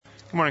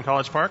Good morning,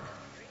 College Park.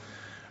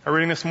 Our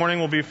reading this morning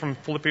will be from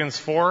Philippians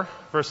 4,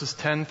 verses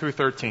 10 through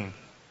 13.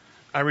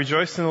 I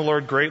rejoiced in the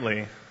Lord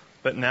greatly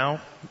that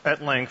now,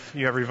 at length,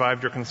 you have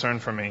revived your concern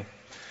for me.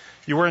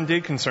 You were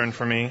indeed concerned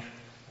for me,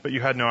 but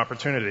you had no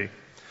opportunity.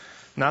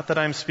 Not that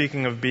I am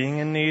speaking of being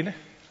in need,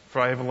 for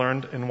I have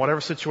learned in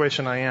whatever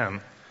situation I am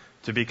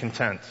to be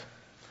content.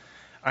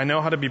 I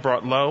know how to be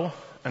brought low,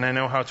 and I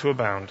know how to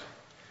abound.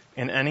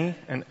 In any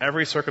and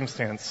every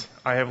circumstance,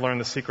 I have learned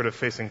the secret of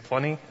facing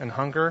plenty and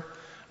hunger,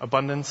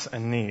 abundance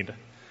and need.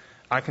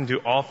 I can do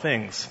all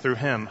things through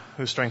him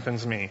who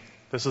strengthens me.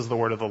 This is the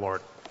word of the Lord.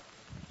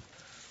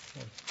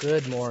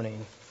 Good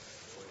morning.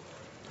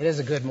 It is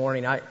a good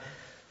morning. I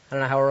don't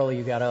know how early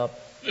you got up,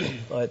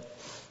 but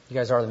you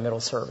guys are the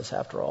middle service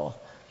after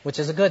all, which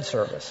is a good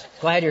service.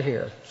 Glad you're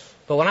here.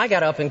 But when I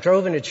got up and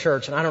drove into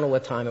church, and I don't know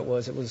what time it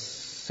was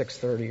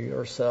 6:30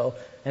 or so,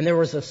 and there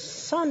was a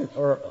sun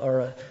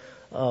or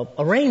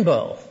a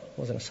rainbow.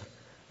 Wasn't a sun.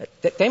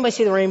 Did anybody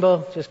see the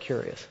rainbow? Just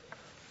curious.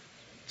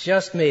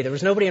 Just me. There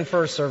was nobody in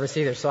first service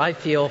either, so I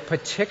feel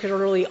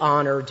particularly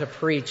honored to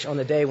preach on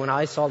the day when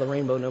I saw the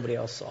rainbow nobody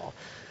else saw,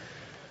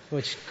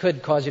 which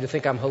could cause you to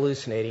think I'm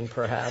hallucinating,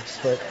 perhaps,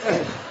 but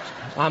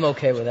I'm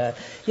okay with that.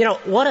 You know,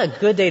 what a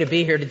good day to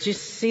be here. Did you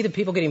see the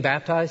people getting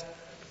baptized?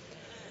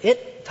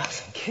 It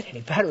doesn't get any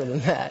better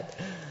than that.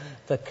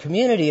 The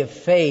community of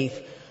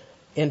faith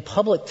in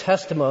public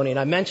testimony, and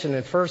I mentioned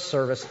in first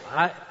service,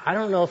 I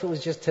don't know if it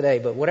was just today,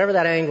 but whatever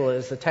that angle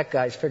is, the tech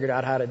guys figured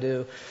out how to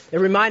do. It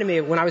reminded me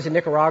of when I was in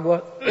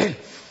Nicaragua,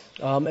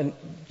 and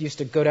used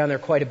to go down there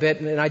quite a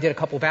bit, and I did a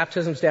couple of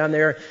baptisms down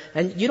there,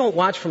 and you don't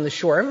watch from the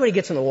shore. Everybody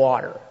gets in the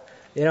water,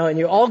 you know, and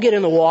you all get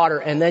in the water,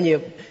 and then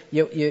you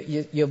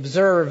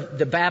observe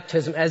the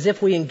baptism as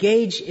if we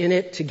engage in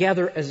it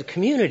together as a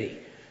community,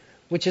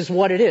 which is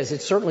what it is.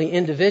 It's certainly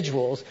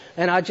individuals,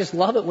 and I just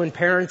love it when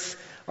parents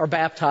are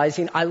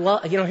baptizing.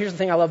 Here's the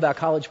thing I love about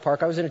College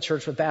Park. I was in a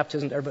church with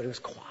baptism. Everybody was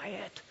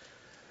quiet.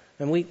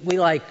 And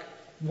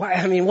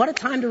what a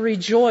time to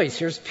rejoice.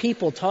 Here's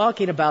people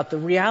talking about the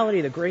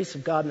reality, the grace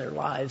of God in their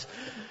lives.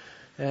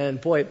 And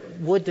boy,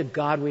 would to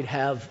God we'd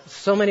have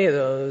so many of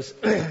those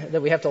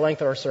that we have to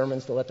lengthen our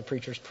sermons to let the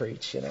preachers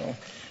preach, you know.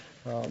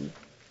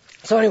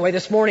 So anyway,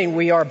 this morning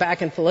we are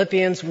back in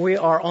Philippians. We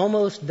are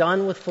almost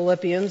done with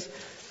Philippians.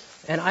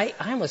 And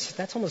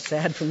that's almost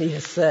sad for me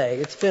to say.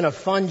 It's been a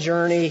fun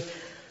journey.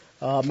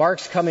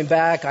 Mark's coming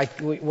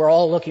back. We're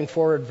all looking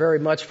forward very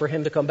much for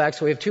him to come back.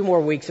 So we have 2 more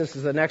weeks. This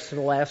is the next to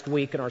the last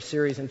week in our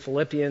series in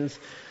Philippians.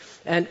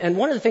 And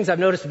one of the things I've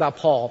noticed about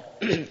Paul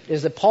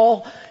is that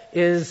Paul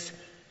is,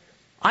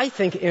 I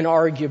think,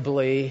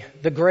 inarguably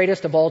the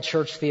greatest of all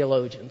church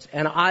theologians.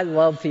 And I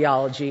love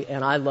theology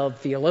and I love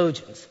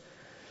theologians.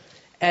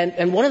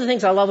 And one of the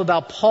things I love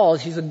about Paul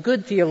is he's a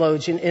good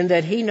theologian in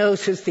that he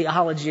knows his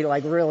theology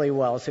like really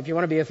well. So if you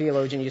want to be a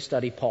theologian, you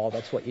study Paul.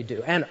 That's what you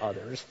do, and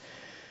others.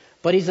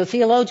 But he's a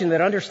theologian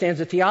that understands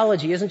that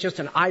theology isn't just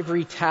an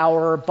ivory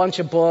tower, a bunch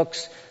of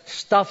books,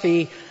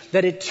 stuffy,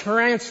 that it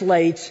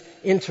translates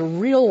into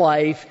real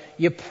life.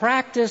 You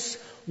practice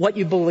what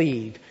you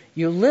believe.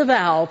 You live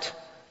out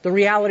the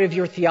reality of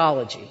your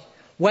theology.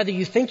 Whether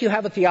you think you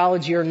have a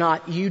theology or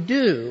not, you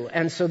do.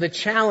 And so the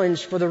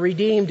challenge for the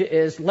redeemed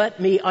is let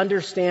me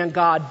understand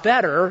God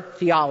better,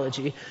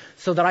 theology,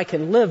 so that I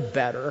can live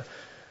better.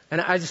 And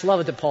I just love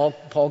it that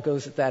Paul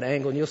goes at that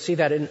angle, and you'll see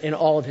that in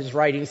all of his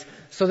writings.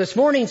 So this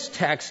morning's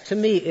text, to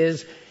me,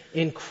 is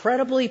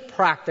incredibly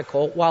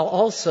practical while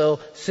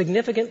also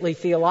significantly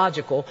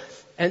theological.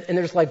 And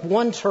there's like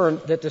one term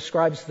that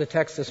describes the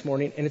text this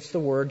morning, and it's the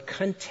word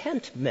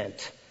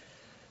contentment.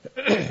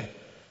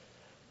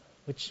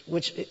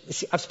 Which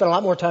I've spent a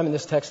lot more time in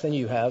this text than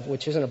you have,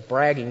 which isn't a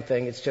bragging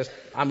thing. It's just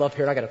I'm up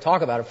here and I got to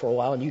talk about it for a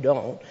while, and you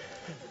don't.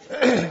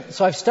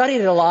 So I've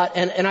studied it a lot,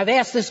 and I've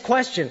asked this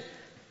question.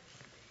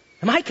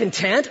 Am I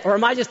content, or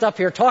am I just up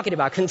here talking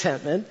about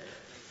contentment?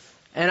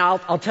 And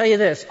I'll tell you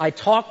this, I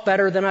talk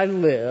better than I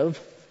live,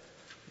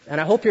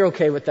 and I hope you're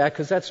okay with that,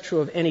 because that's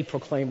true of any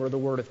proclaimer of the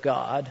Word of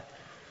God.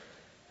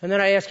 And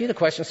then I ask you the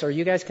question, so are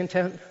you guys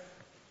content?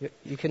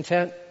 You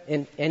content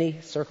in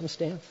any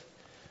circumstance?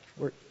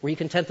 Were you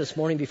content this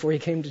morning before you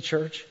came to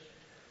church?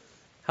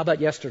 How about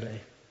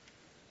yesterday?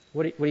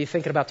 What are you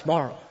thinking about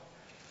tomorrow?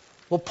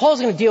 Well, Paul's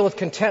going to deal with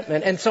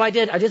contentment, and so I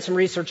did some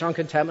research on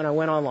contentment. I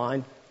went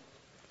online,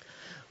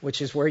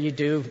 which is where you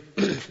do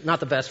not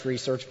the best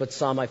research, but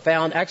some. I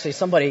found actually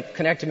somebody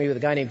connected me with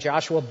a guy named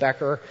Joshua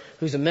Becker,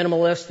 who's a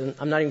minimalist, and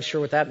I'm not even sure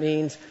what that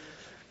means.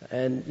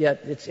 And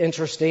yet it's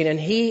interesting. And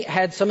he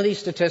had some of these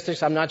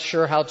statistics. I'm not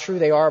sure how true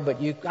they are, but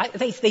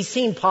they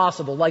seem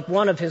possible. Like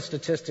one of his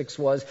statistics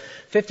was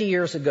 50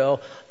 years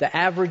ago, the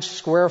average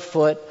square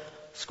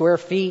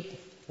feet,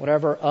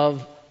 whatever,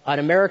 of an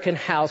American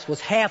house was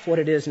half what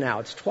it is now.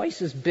 It's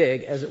twice as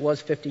big as it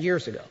was 50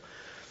 years ago.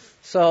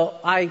 So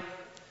I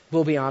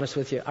will be honest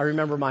with you. I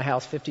remember my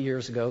house 50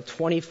 years ago,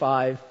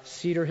 25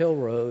 Cedar Hill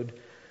Road.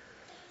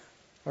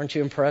 Aren't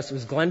you impressed? It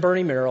was Glen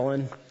Burnie,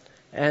 Maryland.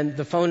 And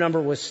the phone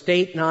number was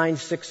State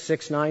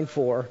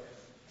 96694.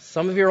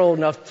 Some of you are old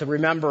enough to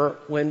remember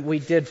when we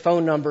did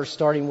phone numbers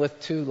starting with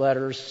 2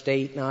 letters,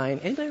 state,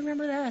 9. Anybody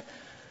remember that?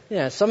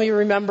 Yeah, some of you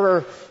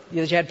remember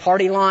that you had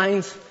party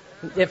lines.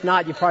 If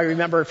not, you probably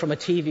remember it from a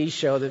TV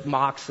show that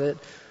mocks it.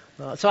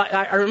 So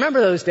I remember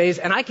those days,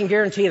 and I can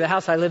guarantee you the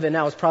house I live in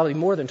now is probably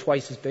more than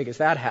twice as big as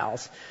that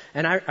house.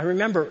 And I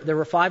remember there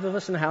were 5 of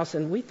us in the house,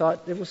 and we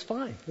thought it was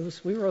fine.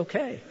 We were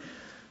okay.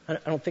 I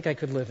don't think I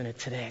could live in it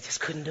today. I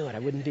just couldn't do it. I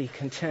wouldn't be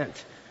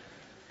content.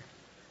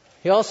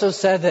 He also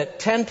said that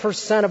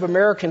 10% of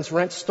Americans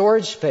rent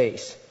storage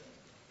space.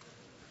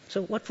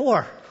 So what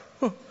for?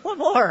 What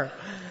for?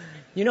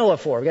 You know what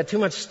for. We got too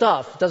much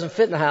stuff. It doesn't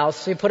fit in the house,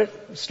 so you put it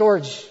in a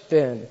storage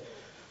bin.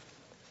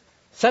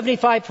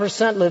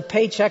 75% live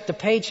paycheck to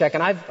paycheck,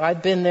 and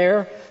I've been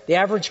there. The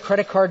average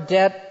credit card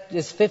debt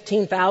is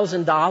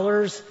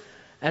 $15,000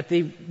 at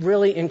the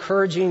really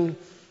encouraging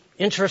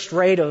interest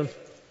rate of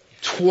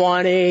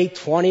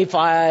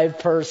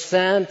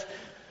 25%.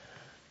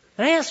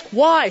 And I asked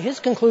why.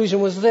 His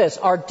conclusion was this: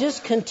 our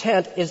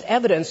discontent is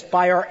evidenced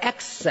by our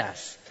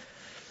excess.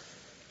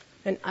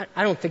 And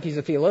I don't think he's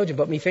a theologian,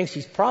 but methinks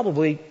he's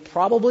probably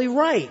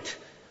right.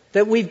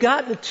 That we've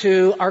gotten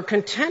to our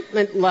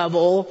contentment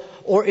level,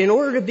 or in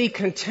order to be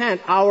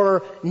content,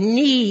 our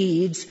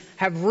needs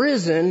have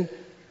risen,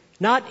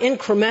 not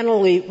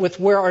incrementally with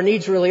where our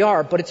needs really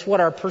are, but it's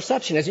what our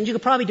perception is. And you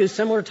could probably do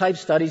similar type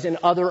studies in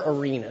other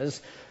arenas.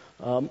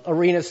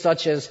 Arenas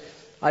such as,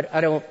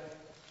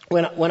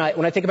 when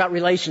I think about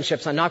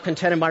relationships, I'm not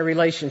content in my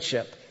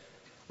relationship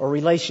or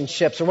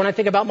relationships. Or when I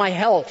think about my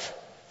health,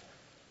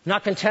 I'm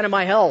not content in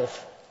my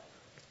health.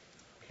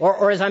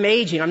 Or as I'm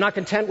aging, I'm not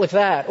content with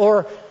that.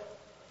 Or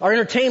our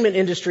entertainment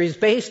industry is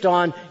based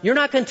on, you're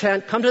not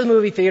content, come to the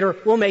movie theater,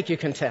 we'll make you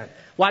content.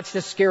 Watch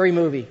this scary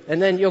movie. And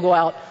then you'll go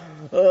out,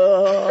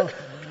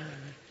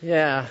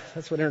 yeah,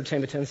 that's what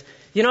entertainment tends.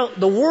 You know,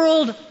 the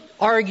world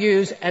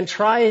argues and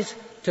tries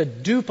to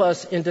dupe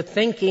us into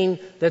thinking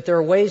that there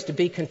are ways to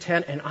be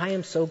content, and I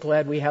am so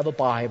glad we have a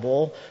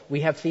Bible,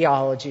 we have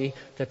theology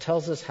that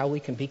tells us how we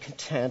can be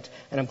content,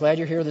 and I'm glad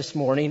you're here this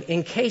morning,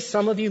 in case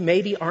some of you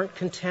maybe aren't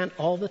content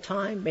all the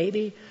time,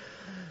 maybe,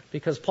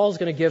 because Paul's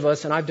going to give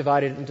us, and I've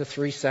divided it into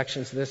 3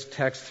 sections of this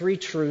text, 3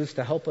 truths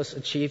to help us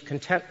achieve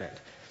contentment.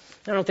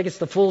 I don't think it's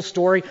the full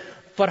story,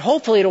 but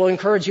hopefully it will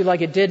encourage you like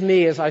it did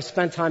me as I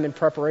spent time in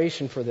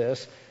preparation for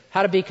this,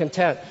 how to be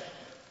content.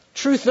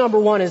 Truth number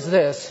 1 is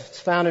this. It's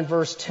found in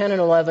verse 10 and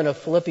 11 of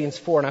Philippians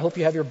 4, and I hope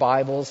you have your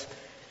Bibles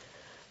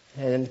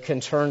and can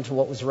turn to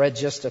what was read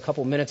just a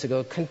couple minutes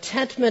ago.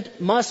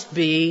 Contentment must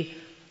be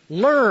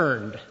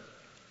learned.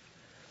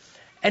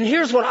 And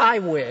here's what I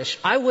wish.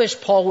 I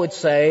wish Paul would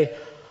say,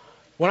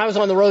 when I was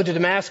on the road to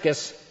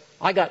Damascus,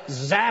 I got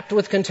zapped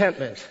with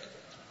contentment.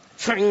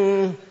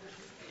 I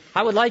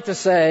would like to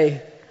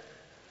say,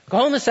 go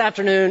home this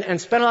afternoon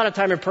and spend a lot of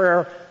time in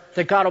prayer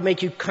that God will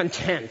make you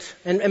content.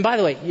 And by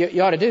the way,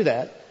 you ought to do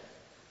that.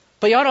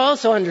 But you ought to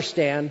also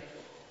understand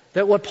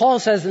that what Paul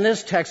says in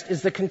this text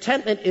is the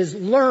contentment is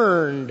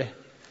learned.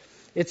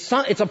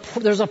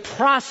 There's a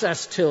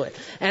process to it.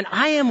 And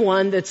I am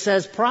one that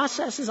says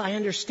processes, I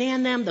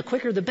understand them. The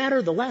quicker the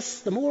better, the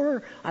less, the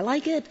more. I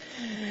like it.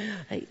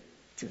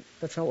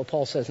 That's not what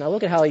Paul says. Now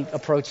look at how he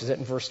approaches it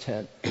in verse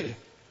 10.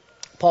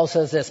 Paul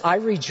says this: I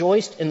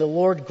rejoiced in the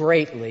Lord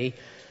greatly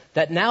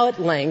that now at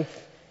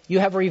length you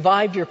have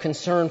revived your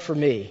concern for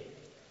me.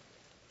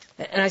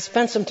 And I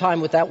spent some time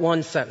with that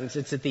one sentence.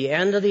 It's at the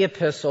end of the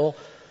epistle.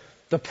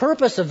 The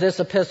purpose of this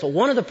epistle,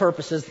 one of the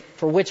purposes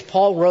for which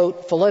Paul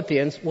wrote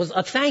Philippians, was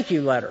a thank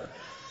you letter.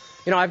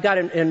 You know, I've got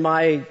in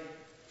my,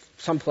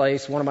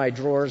 someplace, one of my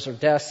drawers or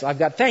desks, I've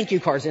got thank you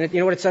cards in it. You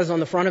know what it says on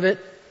the front of it?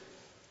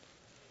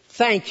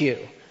 Thank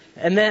you.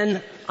 And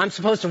then I'm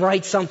supposed to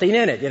write something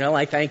in it, you know,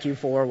 like thank you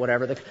for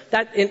whatever.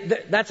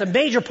 That's a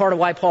major part of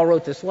why Paul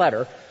wrote this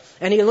letter.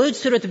 And he alludes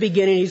to it at the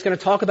beginning. He's going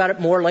to talk about it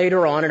more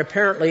later on. And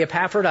apparently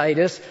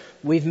Epaphroditus,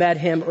 we've met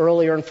him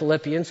earlier in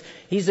Philippians.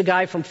 He's a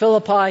guy from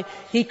Philippi.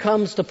 He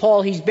comes to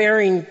Paul. He's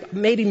bearing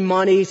maybe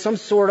money, some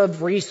sort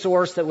of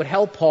resource that would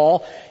help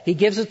Paul. He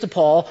gives it to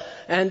Paul.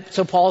 And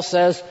so Paul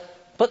says,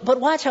 but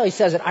watch how he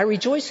says it. I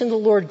rejoice in the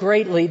Lord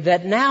greatly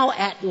that now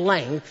at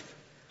length,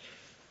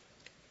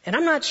 and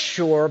I'm not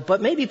sure,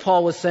 but maybe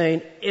Paul was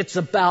saying, it's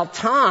about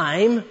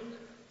time.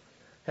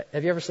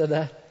 Have you ever said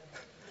that?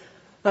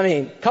 I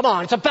mean, come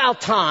on, it's about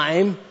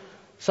time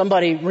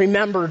somebody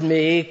remembered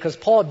me, because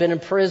Paul had been in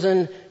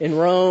prison in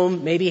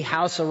Rome, maybe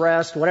house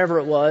arrest, whatever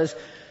it was.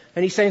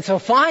 And he's saying, so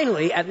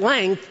finally, at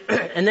length,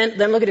 and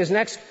then look at his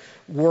next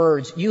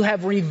words, you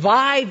have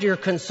revived your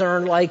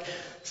concern, like,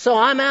 so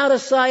I'm out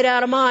of sight,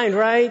 out of mind,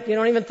 right? You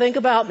don't even think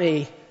about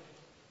me.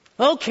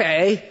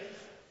 Okay.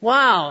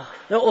 Wow.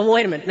 Oh,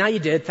 wait a minute. Now you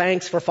did.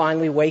 Thanks for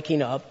finally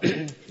waking up.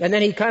 And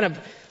then he kind of,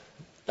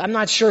 I'm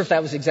not sure if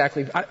that was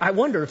exactly, I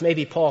wonder if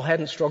maybe Paul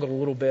hadn't struggled a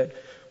little bit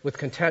with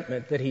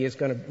contentment that he is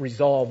going to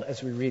resolve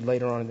as we read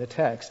later on in the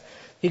text.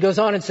 He goes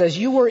on and says,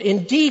 you were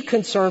indeed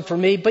concerned for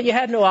me, but you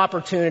had no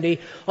opportunity,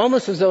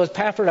 almost as though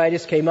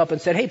Epaphroditus came up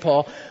and said, hey,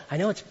 Paul, I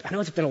know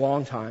it's been a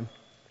long time.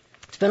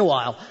 It's been a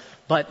while,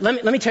 But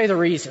let me tell you the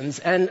reasons.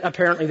 And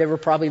apparently they were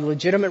probably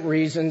legitimate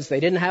reasons.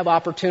 They didn't have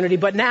opportunity.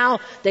 But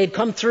now they'd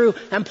come through.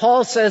 And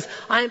Paul says,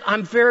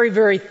 I'm very,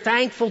 very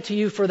thankful to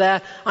you for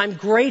that. I'm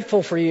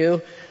grateful for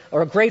you,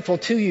 or grateful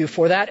to you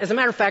for that. As a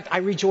matter of fact, I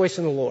rejoice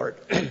in the Lord.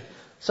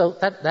 So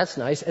that's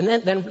nice. And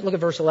then look at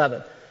verse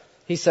 11.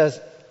 He says,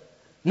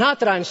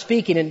 not that I'm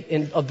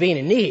speaking of being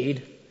in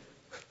need.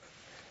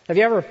 Have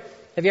you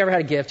ever had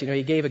a gift?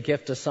 You gave a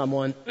gift to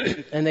someone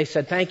and they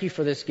said, thank you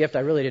for this gift.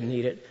 I really didn't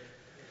need it.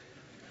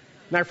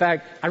 Matter of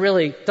fact,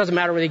 doesn't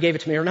matter whether you gave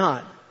it to me or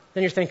not.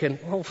 Then you're thinking,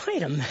 well,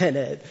 wait a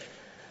minute.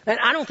 And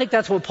I don't think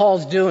that's what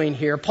Paul's doing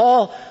here.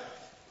 Paul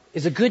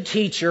is a good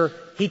teacher.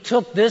 He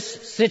took this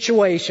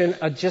situation,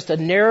 just a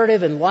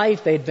narrative in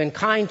life. They'd been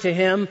kind to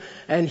him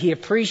and he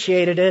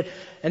appreciated it.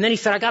 And then he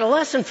said, I got a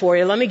lesson for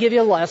you. Let me give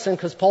you a lesson,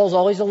 because Paul's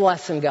always a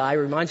lesson guy.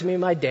 Reminds me of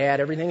my dad.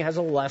 Everything has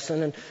a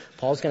lesson, and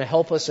Paul's going to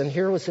help us. And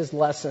here was his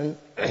lesson.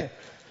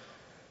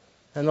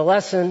 And the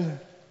lesson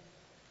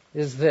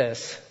is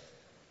this.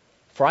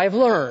 For I have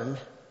learned,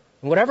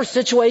 in whatever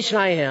situation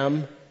I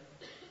am,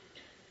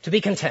 to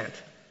be content.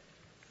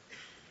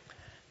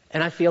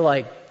 And I feel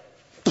like,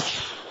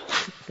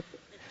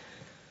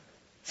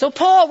 so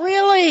Paul,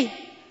 really?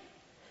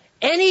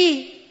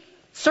 Any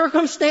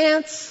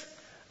circumstance?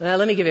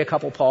 Let me give you a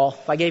couple, Paul.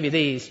 If I gave you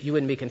these, you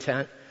wouldn't be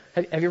content.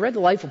 Have you read the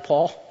life of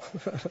Paul?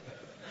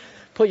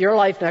 Put your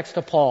life next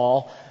to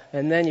Paul,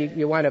 and then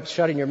you wind up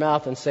shutting your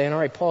mouth and saying, all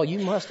right, Paul, you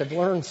must have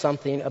learned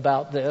something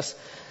about this.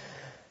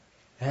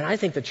 And I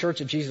think the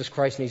Church of Jesus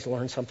Christ needs to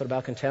learn something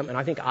about contentment.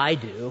 I think I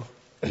do.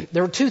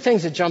 There were two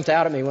things that jumped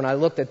out at me when I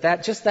looked at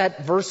that, just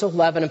that verse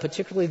 11, and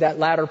particularly that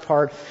latter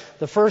part.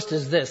 The first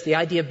is this, the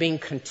idea of being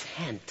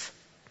content.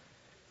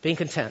 Being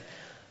content.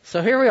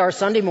 So here we are,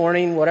 Sunday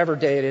morning, whatever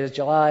day it is,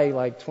 July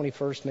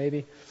 21st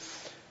maybe.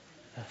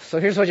 So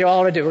here's what you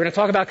all want to do. We're going to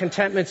talk about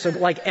contentment, so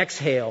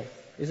exhale.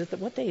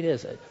 What date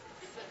is it?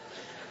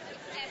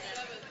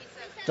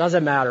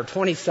 Doesn't matter,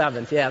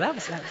 27th. Yeah, that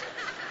was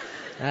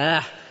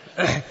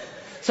that.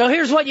 So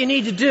here's what you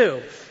need to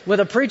do with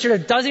a preacher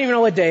that doesn't even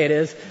know what day it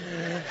is.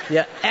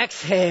 You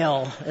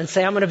exhale and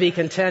say, I'm going to be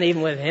content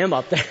even with him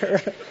up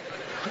there.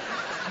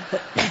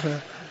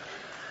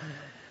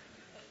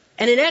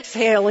 And in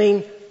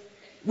exhaling,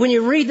 when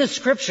you read the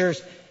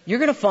scriptures, you're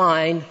going to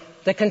find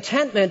that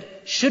contentment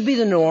should be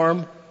the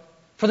norm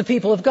for the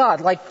people of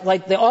God.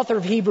 Like the author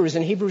of Hebrews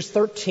in Hebrews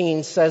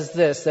 13 says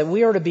this, that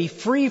we are to be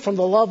free from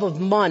the love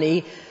of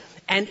money.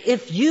 And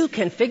if you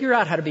can figure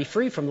out how to be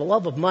free from the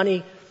love of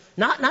money,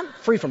 not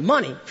free from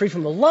money, free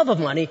from the love of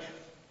money,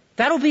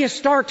 that'll be a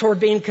start toward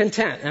being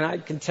content. And I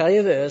can tell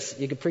you this,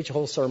 you could preach a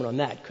whole sermon on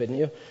that, couldn't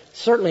you?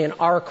 Certainly in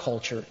our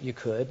culture, you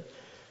could.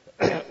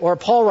 Or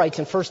Paul writes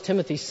in 1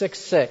 Timothy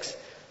 6:6,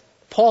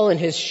 Paul in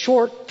his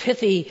short,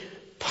 pithy,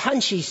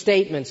 punchy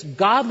statements,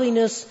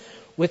 godliness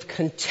with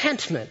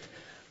contentment.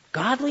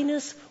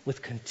 Godliness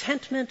with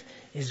contentment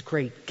is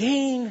great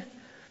gain.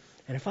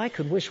 And if I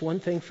could wish one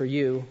thing for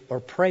you,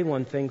 or pray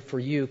one thing for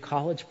you,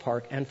 College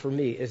Park, and for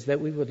me, is that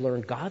we would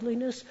learn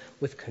godliness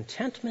with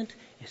contentment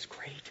is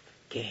great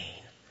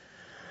gain.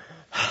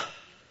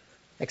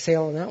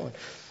 Exhale on that one.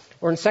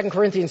 Or in 2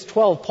 Corinthians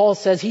 12, Paul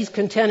says he's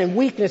content in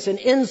weakness and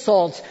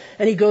insults.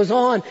 And he goes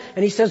on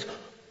and he says,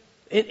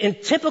 in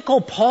typical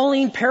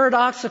Pauline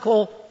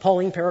paradoxical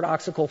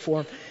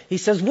form, he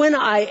says, when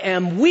I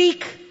am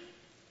weak,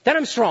 then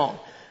I'm strong.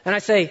 And I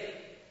say,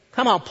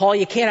 come on, Paul,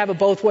 you can't have it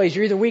both ways.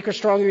 You're either weak or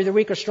strong,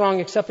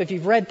 except if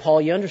you've read Paul,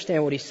 you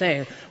understand what he's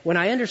saying. When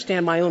I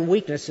understand my own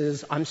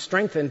weaknesses, I'm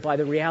strengthened by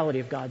the reality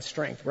of God's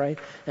strength, right?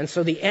 And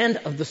so the end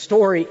of the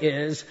story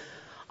is,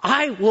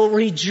 I will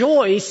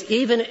rejoice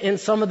even in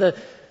some of the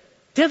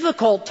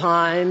difficult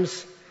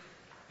times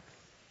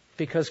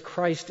because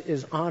Christ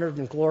is honored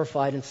and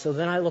glorified. And so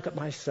then I look at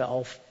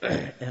myself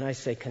and I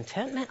say,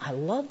 contentment, I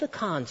love the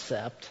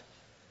concept.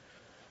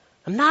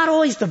 I'm not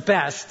always the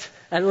best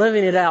at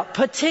living it out,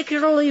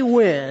 particularly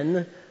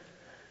when,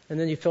 and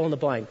then you fill in the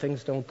blank,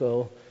 things don't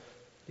go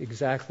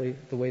exactly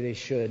the way they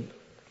should.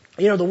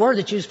 The word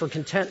that's used for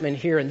contentment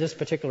here in this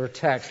particular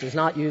text is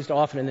not used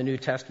often in the New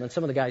Testament.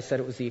 Some of the guys said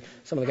it was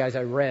some of the guys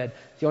I read,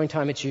 the only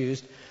time it's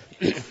used.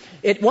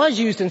 It was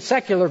used in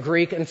secular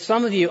Greek, and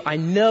some of you, I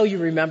know you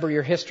remember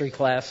your history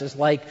classes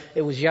like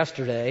it was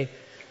yesterday,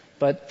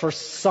 but for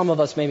some of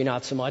us, maybe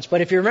not so much.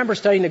 But if you remember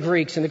studying the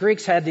Greeks, and the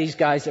Greeks had these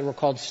guys that were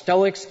called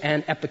Stoics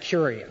and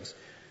Epicureans.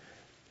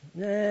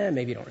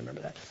 Maybe you don't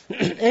remember that.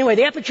 Anyway,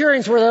 the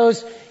Epicureans were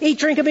those, eat,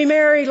 drink, and be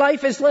merry,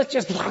 life is, let's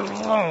just...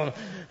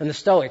 And the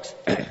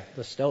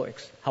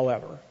Stoics,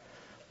 however,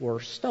 were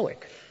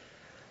stoic.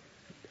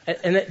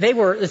 And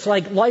it's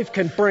like life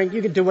can bring,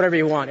 you can do whatever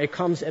you want. It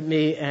comes at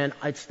me and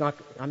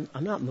I'm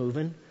not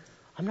moving.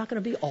 I'm not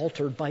going to be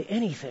altered by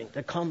anything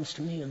that comes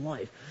to me in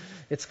life.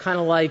 It's kind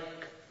of like,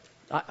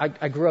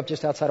 I grew up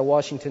just outside of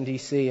Washington,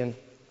 D.C., and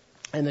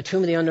the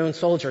Tomb of the Unknown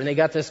Soldier, and they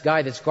got this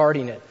guy that's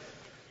guarding it.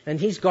 And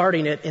he's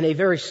guarding it in a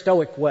very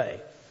stoic way.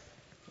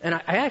 And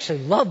I actually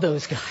love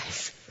those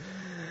guys.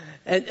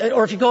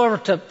 Or if you go over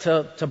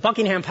to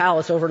Buckingham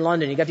Palace over in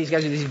London, you got these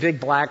guys with these big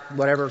black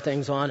whatever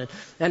things on,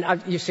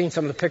 and you've seen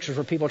some of the pictures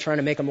where people are trying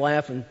to make them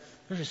laugh, and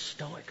they're just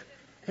stoic.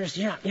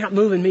 You're not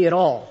moving me at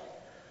all.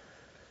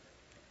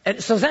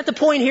 And so is that the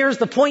point here? Is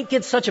the point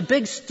gets such a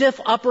big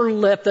stiff upper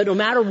lip that no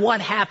matter what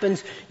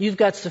happens, you've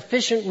got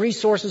sufficient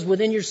resources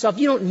within yourself.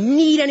 You don't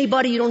need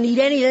anybody. You don't need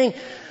anything.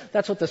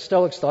 That's what the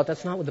Stoics thought.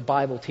 That's not what the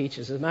Bible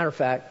teaches. As a matter of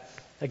fact,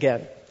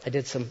 again, I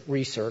did some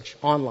research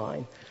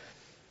online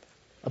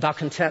about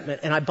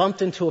contentment, and I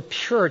bumped into a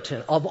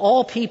Puritan of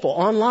all people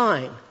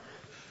online.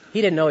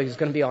 He didn't know he was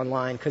going to be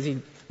online because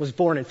he was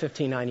born in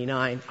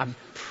 1599. I'm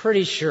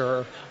pretty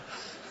sure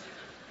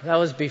that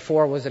was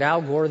before, was it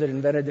Al Gore that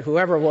invented,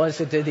 whoever it was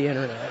that did the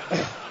internet?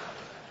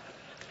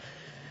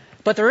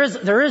 But there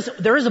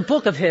is a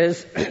book of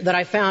his that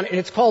I found, and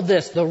it's called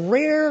this, The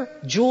Rare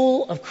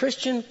Jewel of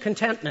Christian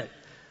Contentment.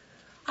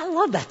 I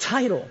love that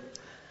title.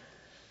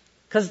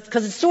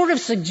 Because it sort of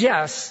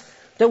suggests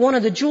that one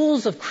of the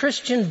jewels of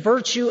Christian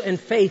virtue and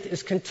faith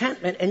is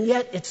contentment, and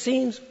yet it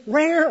seems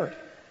rare.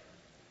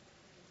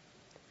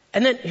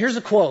 And then here's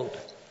a quote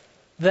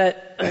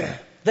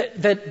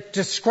that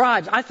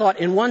describes, I thought,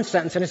 in one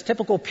sentence, in his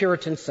typical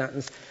Puritan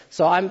sentence.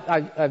 So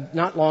I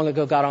not long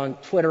ago got on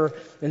Twitter,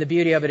 and the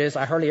beauty of it is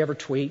I hardly ever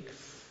tweet.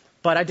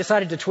 But I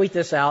decided to tweet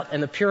this out,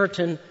 and the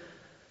Puritan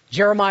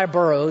Jeremiah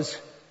Burroughs,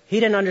 he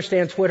didn't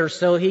understand Twitter,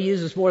 so he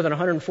uses more than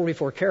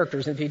 144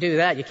 characters, and if you do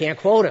that, you can't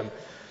quote him.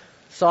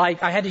 So I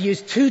had to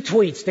use 2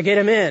 tweets to get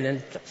him in,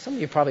 and some of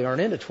you probably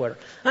aren't into Twitter.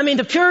 I mean,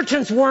 the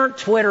Puritans weren't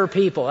Twitter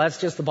people. That's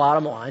just the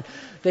bottom line.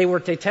 They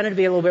tended to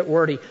be a little bit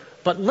wordy.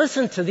 But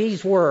listen to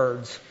these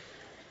words.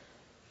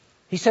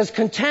 He says,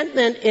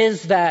 contentment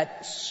is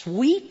that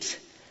sweet,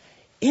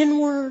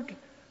 inward,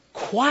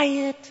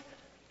 quiet,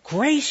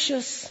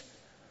 gracious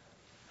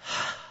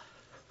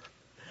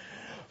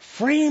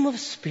frame of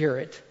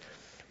spirit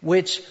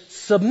which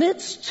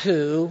submits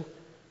to,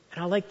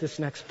 and I like this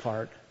next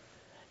part,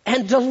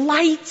 and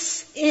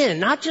delights in,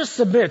 not just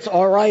submits,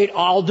 all right,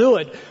 I'll do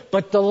it,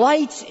 but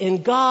delights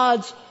in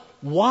God's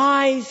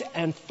wise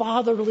and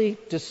fatherly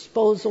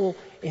disposal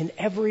in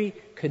every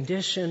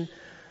condition.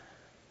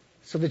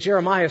 So the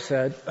Jeremiah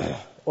said,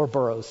 or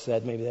Burroughs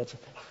said,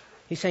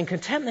 he's saying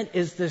contentment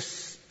is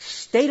this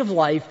state of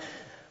life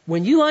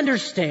when you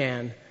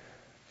understand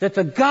that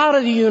the God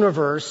of the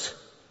universe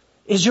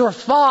is your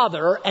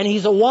father, and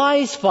he's a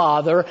wise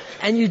father,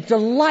 and you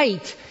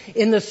delight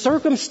in the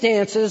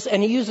circumstances,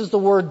 and he uses the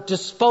word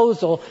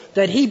disposal,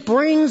 that he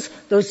brings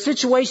those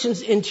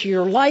situations into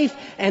your life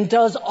and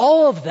does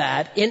all of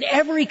that in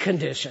every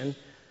condition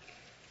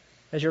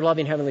as your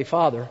loving Heavenly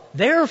Father.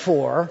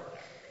 Therefore,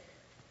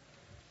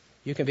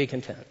 you can be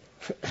content.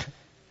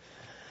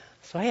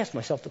 So I asked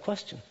myself the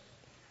question,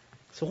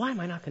 so why am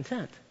I not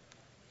content?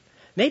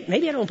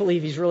 Maybe I don't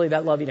believe he's really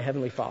that loving a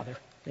Heavenly Father.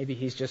 Maybe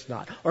he's just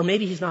not. Or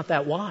maybe he's not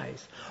that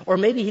wise. Or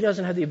maybe he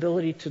doesn't have the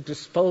ability to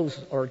dispose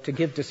or to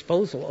give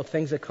disposal of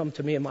things that come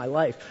to me in my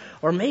life.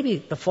 Or maybe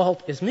the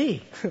fault is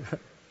me.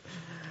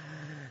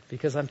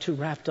 Because I'm too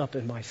wrapped up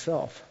in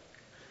myself.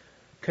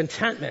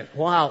 Contentment.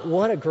 Wow,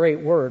 what a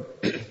great word.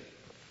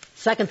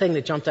 Second thing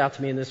that jumped out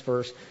to me in this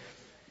verse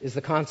is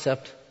the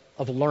concept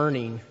of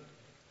learning.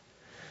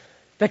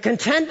 That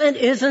contentment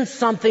isn't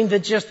something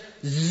that just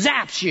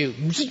zaps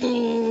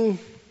you.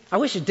 I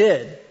wish it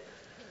did.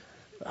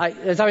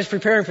 As I was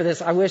preparing for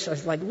this, I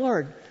was like,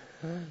 Lord,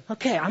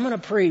 okay, I'm going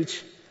to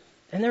preach.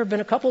 And there have been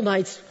a couple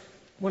nights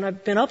when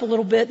I've been up a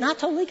little bit, not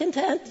totally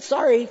content.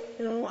 Sorry,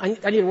 I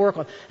need to work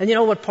on. And you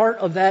know what part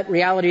of that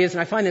reality is?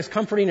 And I find this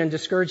comforting and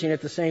discouraging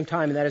at the same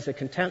time, and that is that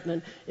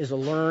contentment is a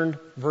learned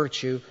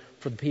virtue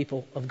for the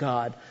people of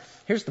God.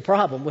 Here's the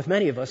problem with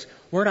many of us.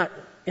 We're not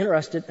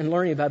interested in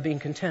learning about being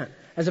content.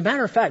 As a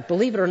matter of fact,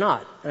 believe it or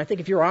not, and I think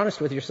if you're honest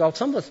with yourself,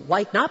 some of us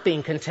like not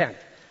being content.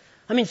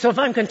 I mean, so if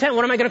I'm content,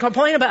 what am I going to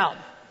complain about?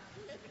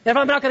 If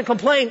I'm not going to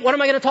complain, what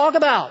am I going to talk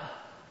about?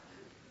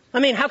 I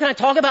mean, how can I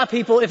talk about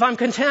people if I'm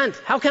content?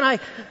 How can I?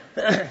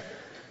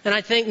 And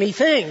I think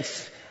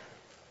methinks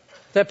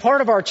that part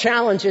of our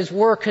challenge is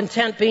we're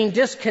content being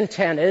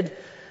discontented,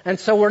 and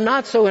so we're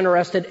not so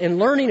interested in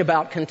learning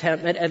about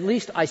contentment. At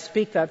least I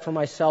speak that for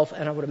myself,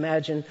 and I would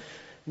imagine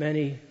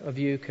many of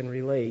you can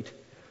relate.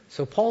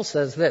 So Paul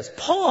says this.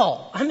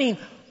 Paul!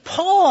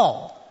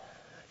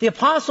 The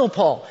Apostle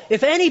Paul.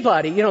 If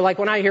anybody, like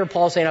when I hear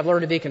Paul saying, I've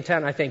learned to be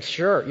content, I think,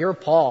 sure, you're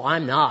Paul.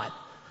 I'm not.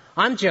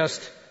 I'm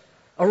just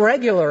a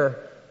regular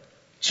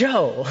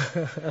Joe.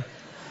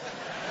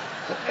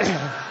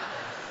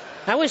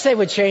 I wish they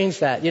would change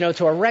that,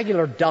 to a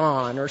regular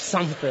Don or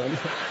something.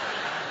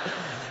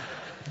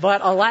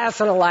 But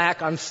alas and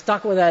alack, I'm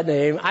stuck with that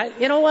name.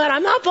 You know what?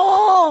 I'm not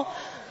Paul.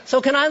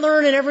 So can I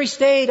learn in every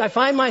state I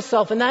find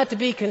myself in that to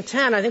be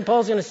content? I think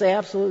Paul's going to say,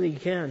 absolutely you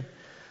can.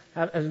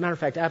 As a matter of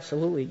fact,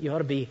 absolutely, you ought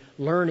to be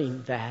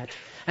learning that.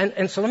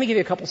 And so let me give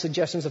you a couple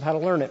suggestions of how to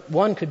learn it.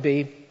 One could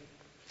be,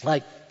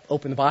 like,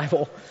 open the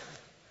Bible.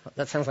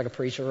 That sounds like a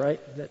preacher, right?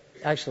 That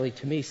actually,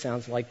 to me,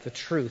 sounds like the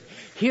truth.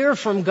 Hear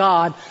from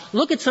God.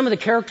 Look at some of the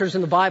characters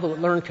in the Bible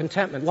that learn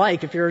contentment.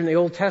 Like, if you're in the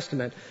Old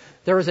Testament,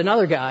 There was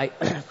another guy,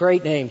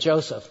 great name,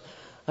 Joseph.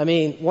 I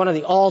mean, one of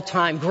the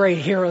all-time great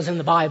heroes in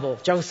the Bible,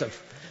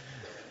 Joseph.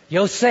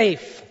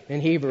 Yosef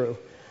in Hebrew.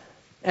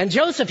 And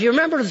Joseph, you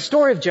remember the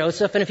story of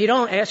Joseph, and if you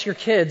don't, ask your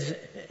kids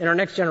in our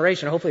next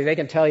generation. Hopefully they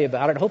can tell you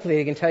about it. Hopefully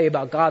they can tell you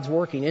about God's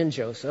working in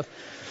Joseph.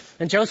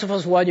 And Joseph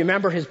was what? You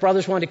remember his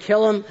brothers wanted to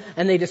kill him,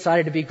 and they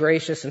decided to be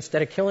gracious.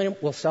 Instead of killing him,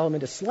 we'll sell him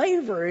into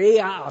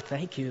slavery. Oh,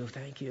 thank you.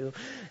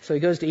 So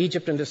he goes to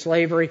Egypt into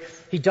slavery.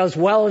 He does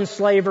well in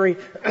slavery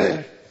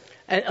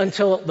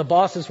until the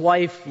boss's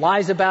wife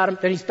lies about him.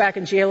 Then he's back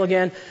in jail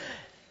again.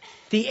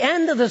 The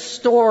end of the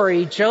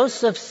story,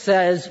 Joseph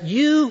says,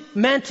 you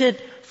meant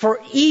it for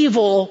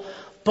evil,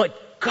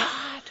 but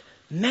God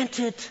meant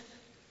it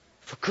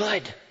for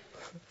good.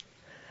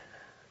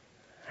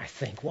 I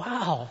think,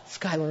 wow, this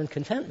guy learned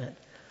contentment.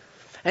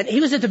 And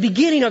he was at the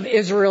beginning of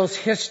Israel's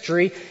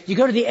history. You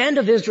go to the end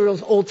of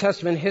Israel's Old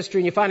Testament history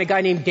and you find a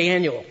guy named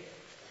Daniel.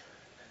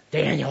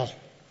 Daniel.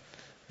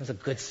 That's a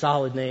good,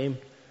 solid name.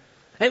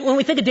 And when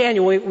we think of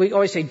Daniel, we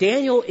always say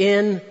Daniel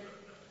in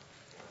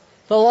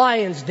the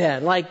lion's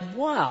den. Like,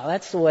 wow,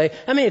 that's the way.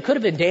 I mean, it could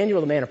have been Daniel,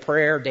 the man of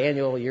prayer.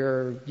 Daniel,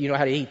 you know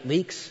how to eat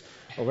leeks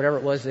or whatever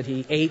it was that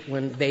he ate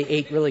when they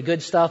ate really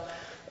good stuff.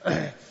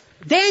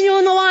 Daniel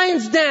in the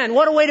lion's den.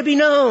 What a way to be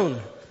known.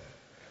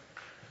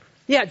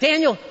 Yeah,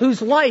 Daniel, whose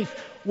life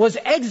was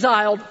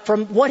exiled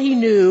from what he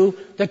knew.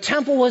 The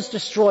temple was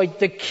destroyed.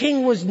 The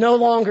king was no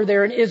longer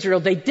there in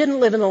Israel. They didn't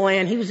live in the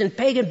land. He was in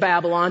pagan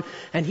Babylon.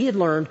 And he had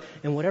learned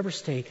in whatever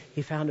state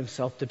he found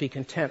himself to be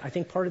content. I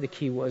think part of the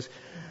key was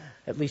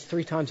at least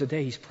 3 times a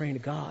day he's praying to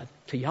God,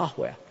 to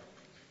Yahweh.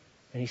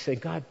 And he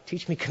said, God,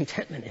 teach me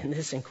contentment in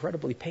this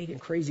incredibly pagan,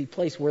 crazy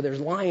place where there's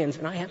lions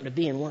and I happen to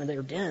be in one of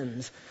their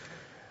dens.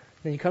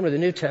 Then you come to the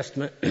New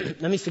Testament.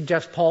 Let me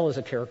suggest Paul is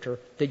a character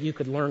that you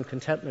could learn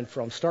contentment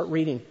from. Start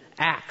reading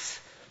Acts.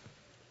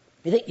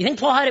 You think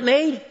Paul had it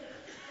made?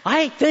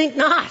 I think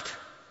not.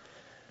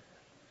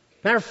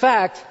 Matter of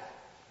fact,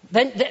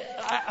 then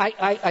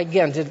I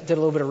again did a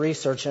little bit of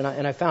research and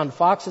I found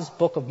Fox's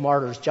Book of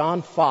Martyrs.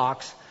 John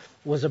Fox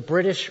was a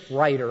British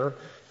writer,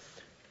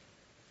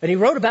 and he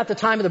wrote about the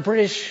time of the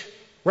British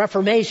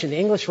Reformation, the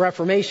English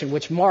Reformation,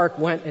 which Mark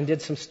went and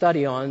did some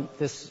study on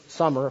this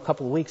summer, a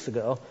couple of weeks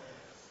ago.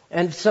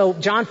 And so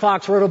John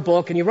Fox wrote a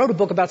book, and he wrote a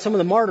book about some of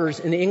the martyrs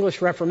in the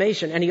English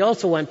Reformation, and he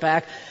also went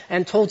back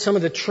and told some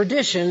of the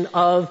tradition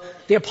of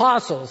the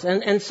apostles.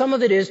 And some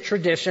of it is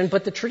tradition,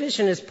 but the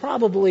tradition is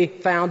probably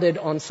founded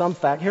on some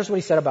fact. Here's what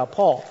he said about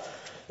Paul.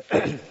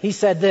 He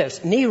said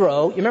this,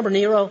 Nero, you remember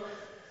Nero?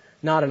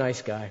 Not a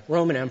nice guy.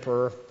 Roman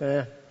emperor,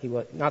 he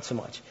was not so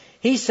much.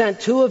 He sent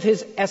 2 of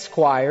his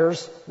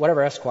esquires,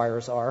 whatever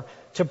esquires are,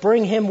 to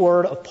bring him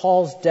word of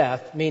Paul's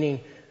death,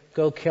 meaning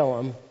go kill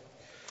him.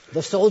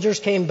 The soldiers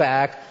came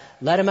back,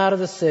 led him out of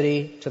the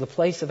city to the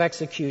place of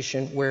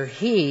execution where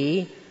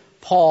he,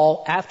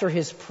 Paul, after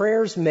his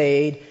prayers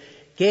made,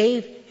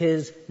 gave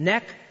his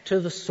neck to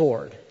the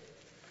sword.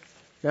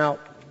 Now,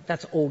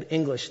 that's Old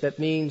English. That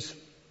means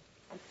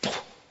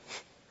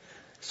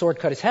sword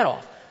cut his head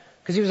off.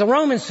 Because he was a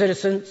Roman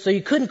citizen, so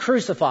you couldn't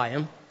crucify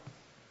him.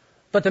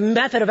 But the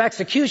method of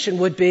execution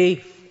would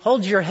be,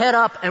 hold your head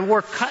up and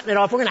we're cutting it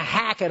off. We're going to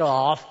hack it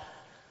off.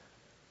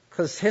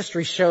 Because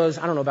history shows,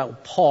 I don't know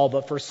about Paul,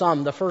 but for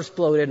some, the first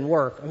blow didn't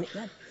work. I mean,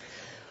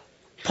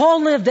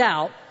 Paul lived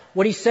out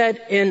what he said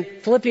in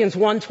Philippians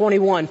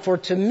 1:21, for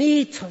to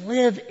me to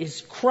live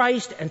is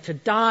Christ and to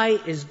die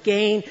is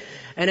gain.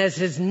 And as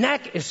his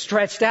neck is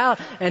stretched out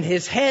and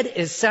his head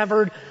is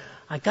severed,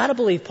 I got to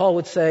believe Paul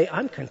would say,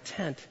 I'm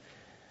content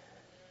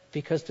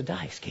because to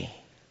die is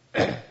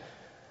gain.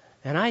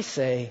 And I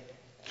say,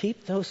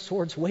 keep those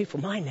swords away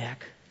from my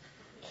neck.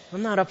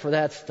 I'm not up for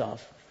that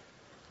stuff.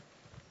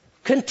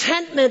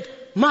 Contentment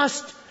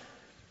must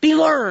be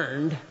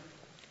learned.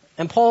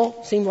 And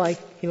Paul seemed like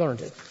he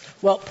learned it.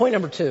 Well, point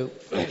number 2,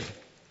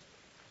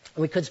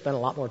 we could spend a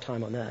lot more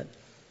time on that,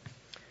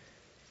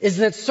 is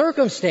that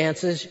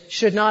circumstances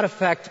should not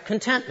affect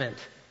contentment.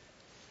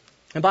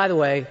 And by the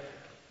way,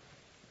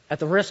 at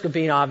the risk of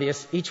being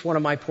obvious, each one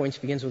of my points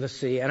begins with a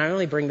C. And I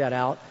only bring that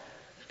out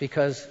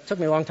because it took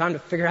me a long time to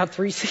figure out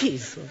 3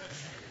 C's.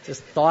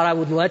 Just thought I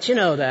would let you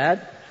know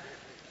that.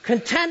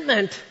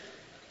 Contentment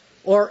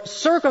or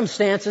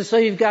circumstances, so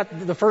you've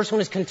got the first one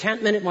is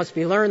contentment, it must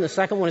be learned. The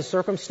second one is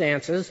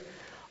circumstances,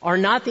 are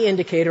not the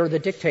indicator or the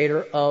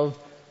dictator of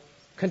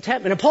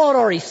contentment. And Paul had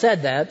already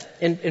said that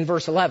in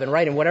verse 11,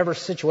 right? In whatever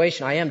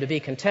situation I am to be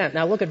content.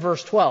 Now look at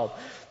verse 12.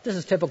 This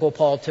is typical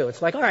Paul too.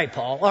 It's like, all right,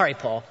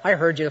 Paul, I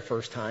heard you the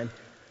first time.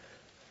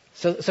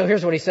 So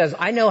here's what he says.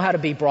 I know how to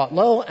be brought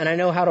low and I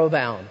know how to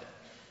abound.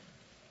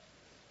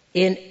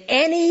 In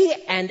any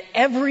and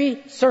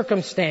every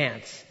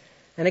circumstance.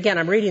 And again,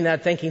 I'm reading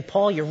that thinking,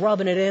 Paul, you're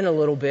rubbing it in a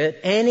little bit.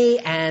 Any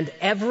and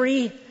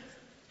every,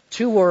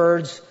 2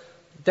 words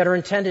that are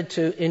intended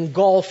to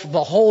engulf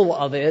the whole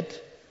of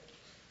it.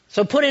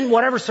 So put in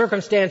whatever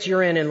circumstance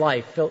you're in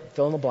life. Fill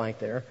in the blank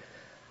there.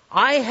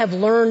 I have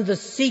learned the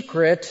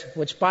secret,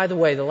 which by the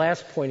way, the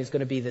last point is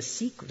going to be the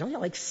secret. Don't you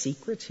like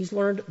secrets? He's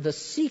learned the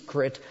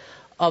secret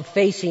of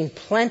facing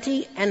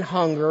plenty and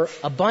hunger,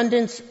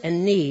 abundance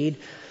and need.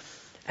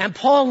 And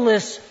Paul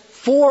lists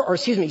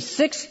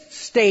 6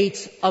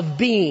 states of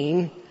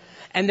being,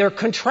 and they're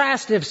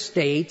contrastive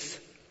states.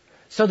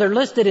 So they're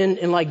listed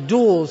in like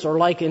duals or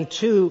like in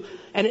two.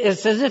 And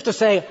it's as if to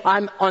say,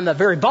 I'm on the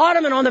very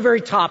bottom and on the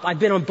very top. I've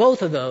been on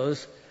both of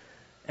those.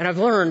 And I've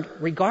learned,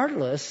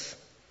 regardless,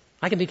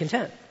 I can be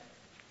content.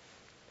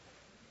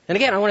 And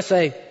again, I want to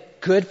say,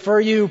 good for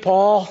you,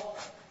 Paul.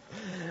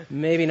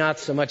 Maybe not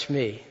so much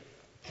me.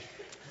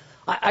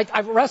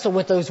 I wrestle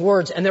with those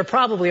words, and they're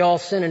probably all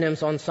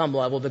synonyms on some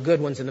level, the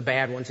good ones and the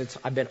bad ones.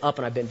 I've been up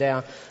and I've been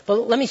down.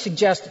 But let me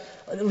suggest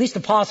at least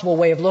a possible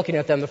way of looking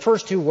at them. The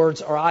first 2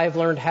 words are I've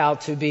learned how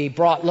to be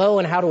brought low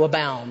and how to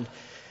abound.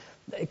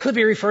 It could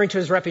be referring to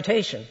his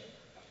reputation.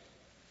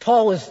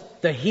 Paul was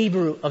the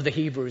Hebrew of the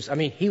Hebrews. I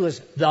mean, he was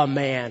the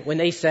man. When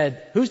they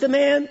said, who's the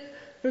man?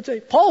 They would say,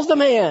 Paul's the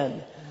man.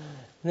 And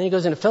then he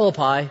goes into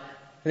Philippi, and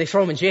they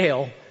throw him in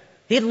jail.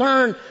 He had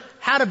learned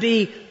how to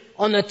be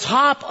on the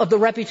top of the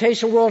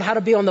reputation world, how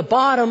to be on the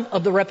bottom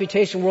of the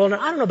reputation world.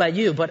 And I don't know about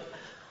you, but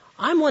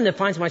I'm one that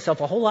finds myself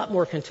a whole lot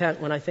more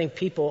content when I think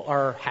people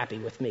are happy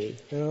with me,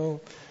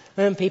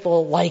 and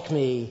people like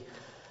me.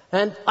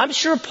 And I'm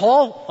sure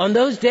Paul, on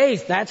those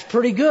days, that's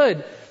pretty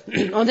good.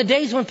 On the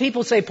days when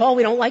people say, Paul,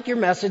 we don't like your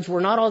message, we're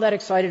not all that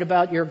excited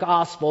about your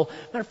gospel.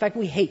 Matter of fact,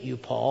 we hate you,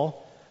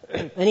 Paul.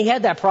 And he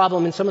had that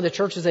problem in some of the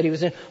churches that he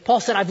was in. Paul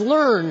said, I've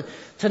learned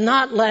to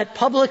not let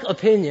public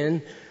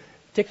opinion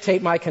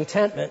dictate my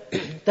contentment.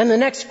 Then the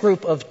next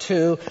group of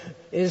 2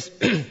 is,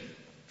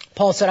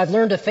 Paul said, I've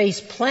learned to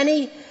face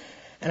plenty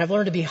and I've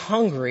learned to be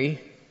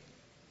hungry.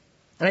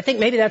 And I think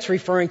maybe that's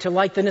referring to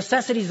like the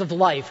necessities of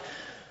life.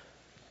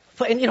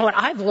 And you know what?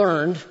 I've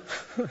learned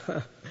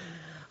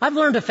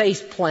to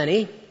face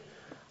plenty.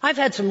 I've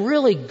had some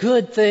really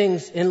good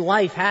things in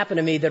life happen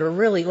to me that are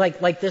really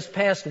like this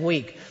past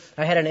week.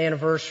 I had an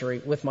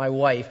anniversary with my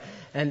wife.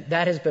 And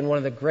that has been one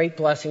of the great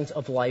blessings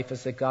of life,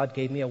 is that God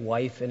gave me a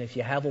wife. And if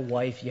you have a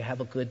wife, you have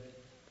a good,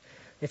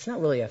 it's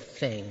not really a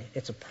thing,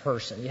 it's a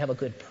person. You have a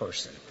good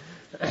person.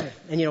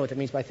 And you know what that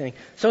means by thing.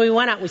 So we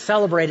went out, we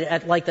celebrated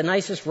at like the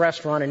nicest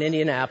restaurant in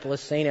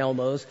Indianapolis, St.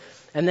 Elmo's.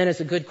 And then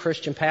as a good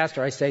Christian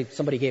pastor, I say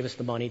somebody gave us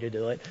the money to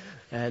do it.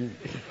 And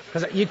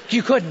because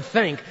you couldn't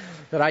think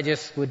that I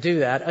just would do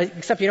that.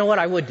 Except you know what?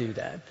 I would do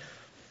that.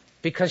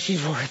 Because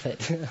she's worth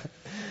it.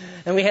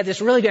 And we had this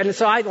really good, and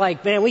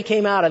so we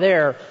came out of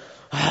there.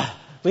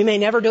 We may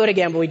never do it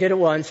again, but we did it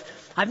once.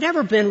 I've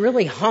never been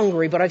really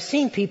hungry, but I've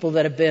seen people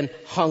that have been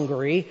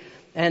hungry.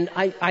 And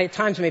I at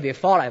times maybe have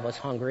thought I was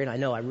hungry, and I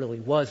know I really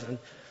wasn't.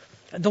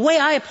 The way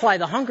I apply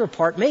the hunger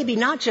part, maybe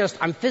not just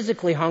I'm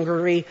physically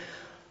hungry,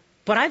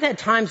 but I've had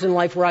times in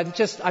life where I've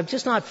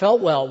just not felt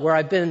well, where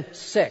I've been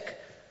sick.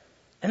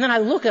 And then I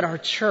look at our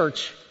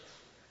church,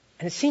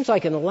 and it seems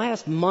like in the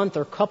last month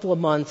or couple of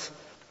months,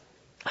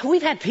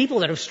 we've had people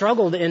that have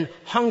struggled in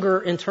hunger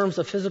in terms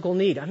of physical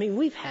need. I mean,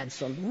 we've had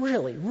some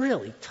really,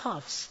 really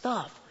tough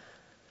stuff.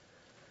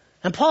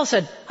 And Paul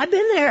said, I've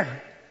been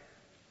there.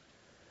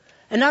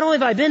 And not only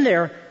have I been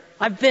there,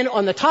 I've been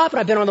on the top and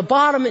I've been on the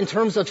bottom in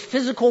terms of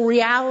physical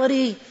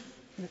reality.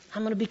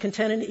 I'm going to be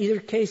content in either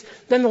case.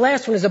 Then the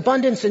last one is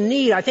abundance and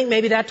need. I think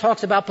maybe that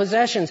talks about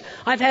possessions.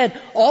 I've had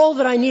all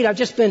that I need. I've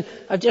just been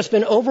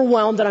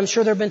overwhelmed, and I'm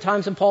sure there have been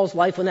times in Paul's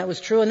life when that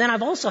was true. And then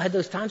I've also had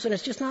those times when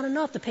it's just not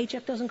enough. The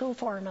paycheck doesn't go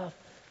far enough.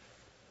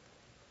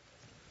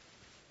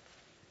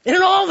 And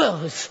in all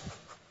those,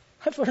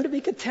 I've learned to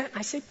be content.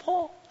 I say,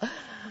 Paul,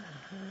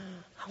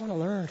 I want to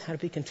learn how to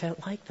be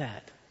content like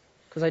that.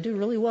 Because I do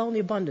really well in the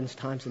abundance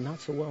times and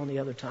not so well in the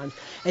other times.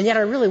 And yet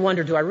I really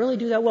wonder, do I really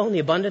do that well in the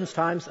abundance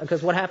times?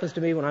 Because what happens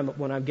to me when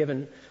I'm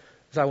given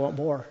is I want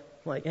more.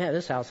 Like, yeah,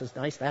 this house is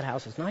nice, that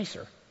house is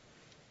nicer.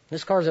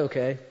 This car's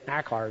okay,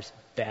 that car's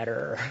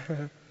better.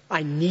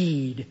 I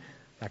need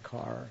that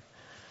car.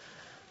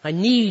 I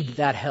need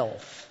that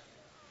health.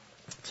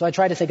 So I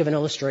try to think of an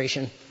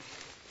illustration.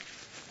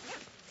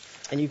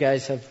 And you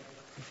guys have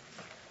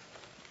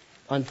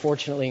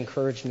unfortunately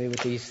encouraged me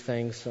with these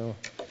things, so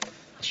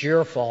it's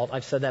your fault.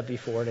 I've said that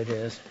before, and it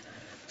is.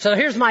 So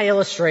here's my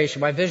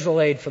illustration, my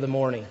visual aid for the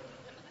morning.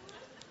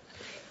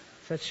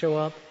 Does that show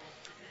up?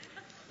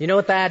 You know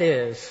what that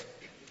is?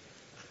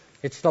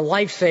 It's the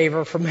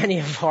lifesaver for many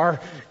of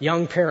our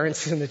young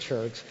parents in the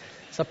church.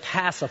 It's a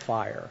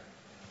pacifier.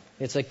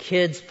 It's a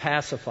kid's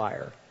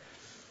pacifier.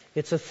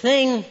 It's a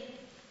thing,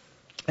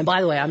 and by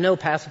the way, I'm no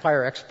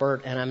pacifier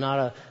expert, and I'm not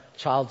a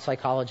child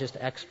psychologist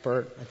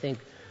expert. I think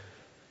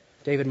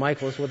David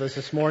Michael is with us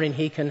this morning.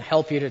 He can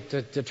help you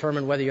to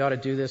determine whether you ought to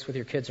do this with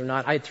your kids or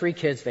not. I had 3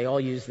 kids. They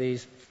all use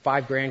these.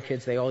 5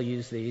 grandkids. They all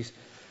use these.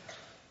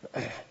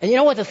 And you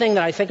know what the thing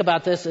that I think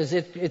about this is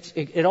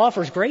it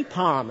offers great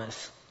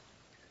promise.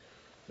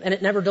 And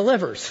it never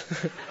delivers.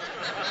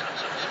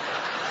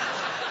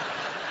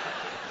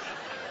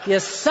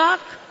 You suck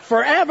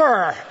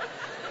forever.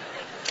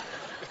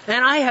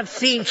 And I have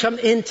seen some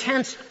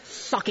intense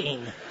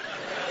sucking.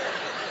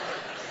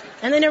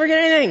 And they never get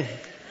anything.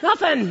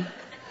 Nothing.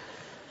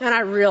 And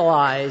I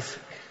realize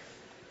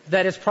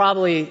that it's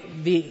probably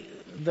the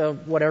the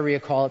whatever you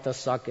call it, the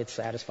suck gets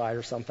satisfied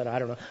or something. I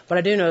don't know. But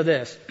I do know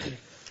this.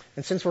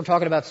 And since we're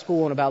talking about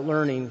school and about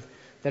learning,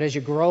 that as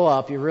you grow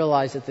up, you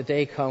realize that the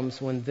day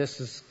comes when this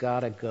has got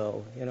to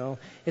go, you know.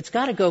 It's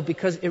got to go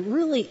because it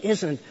really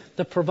isn't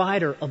the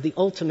provider of the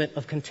ultimate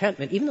of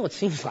contentment, even though it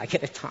seems like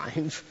it at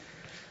times.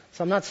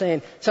 So I'm not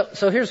saying,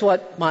 so here's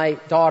what one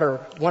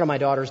of my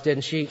daughters did,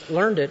 and she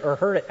learned it, or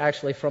heard it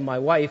actually from my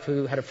wife,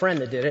 who had a friend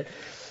that did it.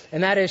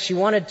 And that is, she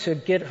wanted to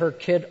get her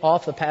kid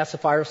off the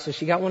pacifier, so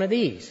she got one of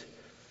these.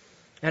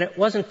 And it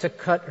wasn't to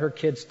cut her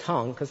kid's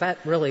tongue, because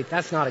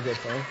that's not a good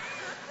thing.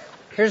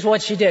 Here's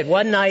what she did.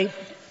 One night,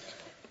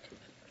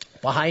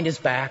 behind his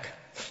back,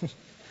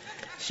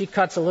 she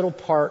cuts a little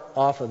part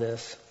off of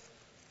this.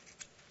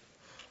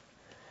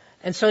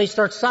 And so he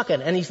starts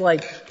sucking, and he's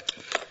like,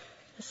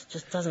 this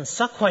just doesn't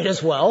suck quite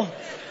as well.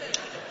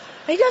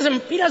 He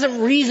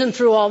doesn't reason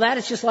through all that.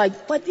 It's just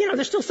like, but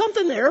there's still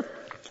something there.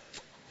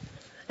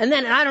 And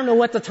then, I don't know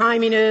what the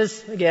timing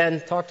is.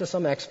 Again, talk to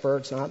some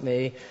experts, not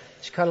me.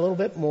 She cut a little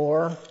bit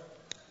more.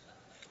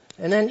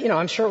 And then,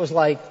 I'm sure it was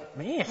like,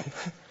 man,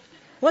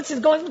 what's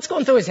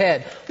going through his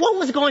head? What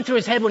was going through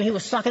his head when he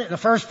was sucking it in the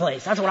first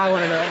place? That's what I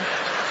want to know.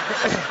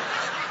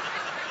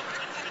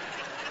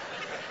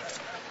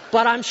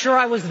 But I'm sure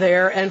I was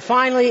there. And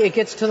finally, it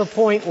gets to the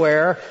point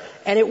where,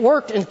 and it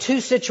worked in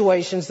two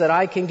situations that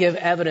I can give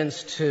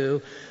evidence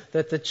to,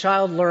 that the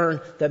child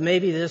learned that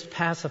maybe this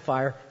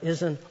pacifier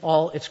isn't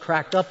all it's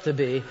cracked up to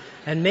be.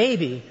 And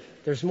maybe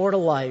there's more to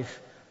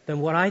life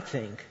than what I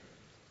think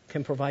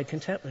can provide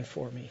contentment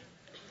for me.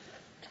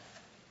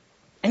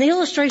 And the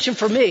illustration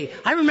for me,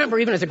 I remember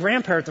even as a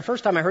grandparent, the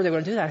first time I heard they were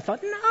going to do that, I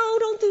thought, no,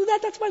 don't do that.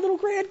 That's my little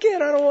grandkid.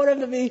 I don't want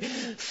him to be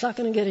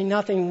sucking and getting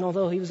nothing,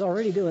 although he was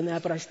already doing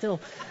that, but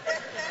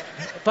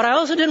But I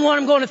also didn't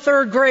want him going to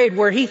third grade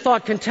where he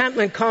thought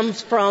contentment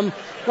comes from,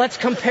 let's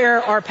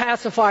compare our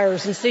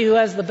pacifiers and see who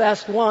has the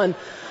best one.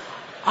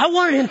 I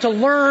wanted him to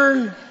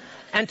learn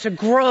and to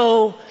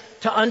grow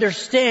to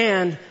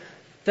understand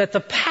that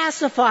the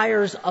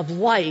pacifiers of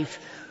life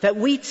that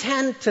we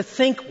tend to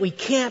think we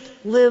can't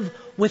live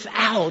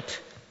without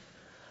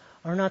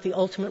are not the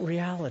ultimate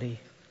reality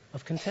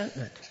of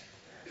contentment.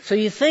 So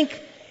you think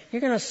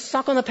you're going to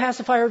suck on the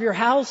pacifier of your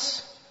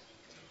house,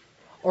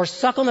 or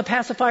suck on the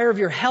pacifier of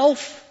your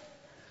health,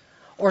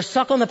 or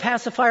suck on the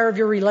pacifier of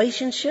your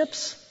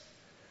relationships?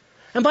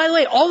 And by the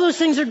way, all those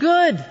things are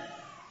good.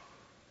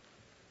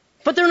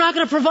 But they're not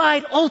going to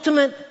provide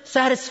ultimate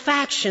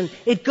satisfaction.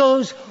 It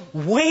goes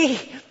way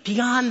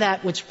beyond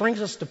that, which brings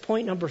us to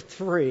point number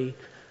 3.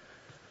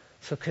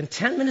 So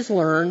contentment is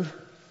learned.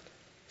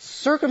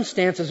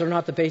 Circumstances are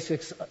not the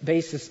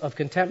basis of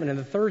contentment. And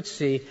the third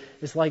C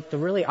is like the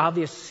really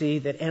obvious C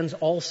that ends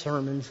all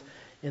sermons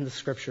in the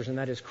Scriptures, and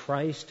that is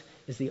Christ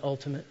is the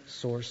ultimate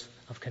source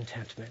of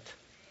contentment.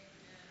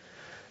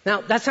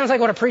 Now, that sounds like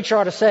what a preacher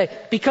ought to say,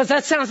 because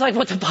that sounds like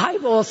what the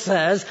Bible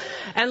says.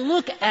 And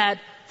look at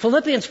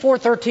Philippians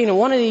 4:13, and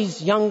one of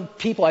these young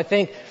people, I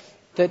think,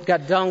 that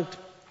got dunked.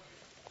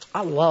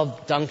 I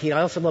love dunking.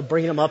 I also love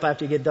bringing them up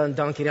after you get done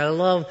dunking. I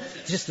love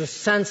just the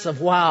sense of,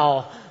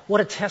 wow,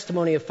 what a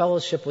testimony of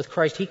fellowship with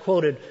Christ. He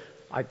quoted,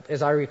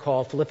 as I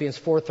recall, Philippians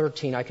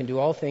 4:13, I can do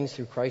all things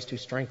through Christ who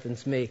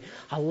strengthens me.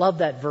 I love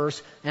that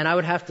verse, and I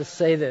would have to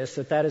say this,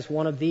 that is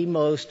one of the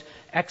most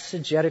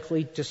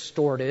exegetically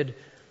distorted,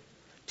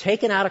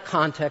 taken out of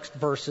context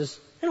verses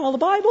in all the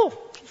Bible.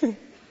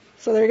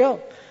 So there you go.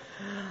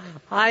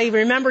 I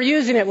remember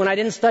using it when I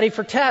didn't study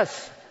for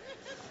tests.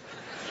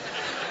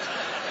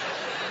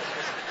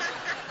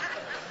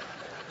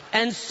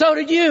 And so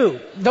did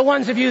you, the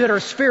ones of you that are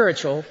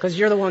spiritual, because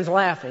you're the ones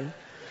laughing.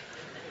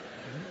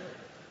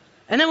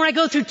 And then when I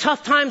go through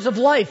tough times of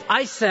life,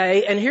 I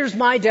say, and here's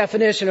my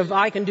definition of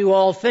I can do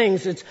all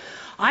things, it's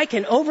I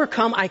can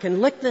overcome, I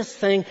can lick this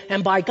thing,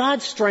 and by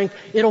God's strength,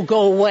 it'll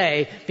go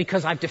away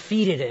because I've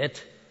defeated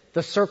it,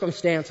 the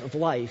circumstance of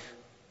life.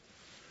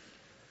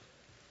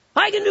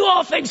 I can do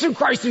all things through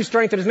Christ who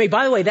strengthens me.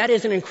 By the way, that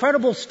is an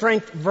incredible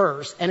strength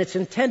verse, and it's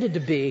intended to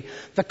be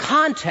the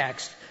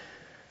context.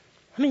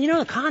 I mean, you know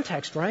the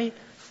context, right?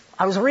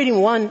 I was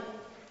reading one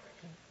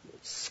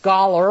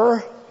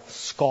scholar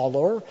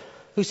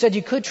who said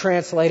you could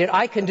translate it,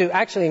 I can do,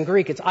 actually in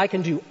Greek it's I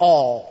can do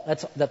all.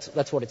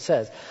 That's what it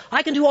says.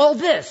 I can do all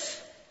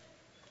this.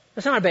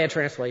 That's not a bad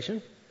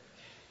translation.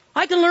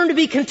 I can learn to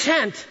be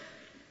content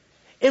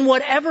in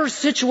whatever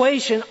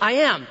situation I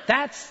am.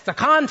 That's the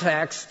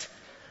context.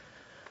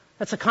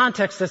 That's a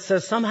context that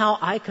says somehow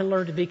I can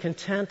learn to be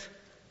content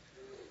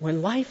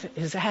when life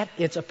is at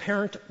its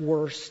apparent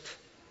worst.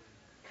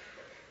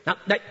 Now,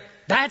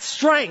 that's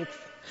strength.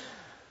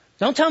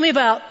 Don't tell me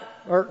about,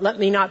 or let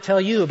me not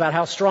tell you about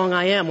how strong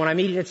I am when I'm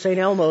eating at St.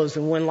 Elmo's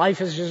and when life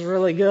is just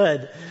really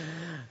good,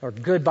 or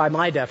good by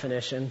my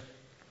definition.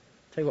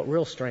 I'll tell you what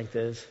real strength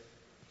is.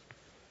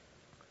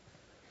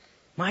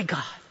 My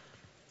God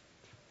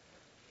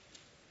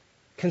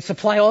can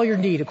supply all your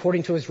need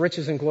according to His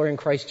riches and glory in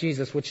Christ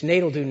Jesus, which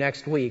Nate will do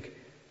next week.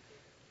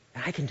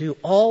 And I can do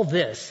all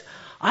this.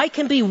 I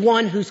can be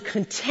one who's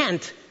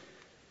content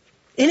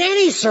in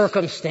any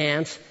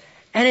circumstance,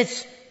 and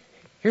it's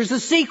Here's the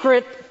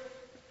secret.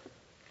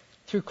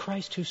 Through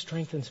Christ who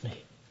strengthens me.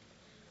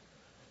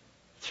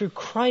 Through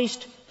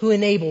Christ who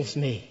enables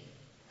me.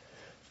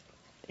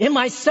 In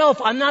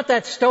myself, I'm not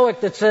that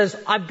stoic that says,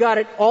 I've got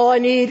it, all I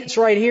need, it's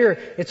right here.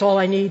 It's all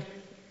I need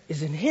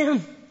is in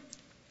Him.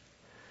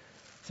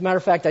 As a matter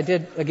of fact, I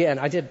did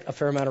a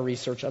fair amount of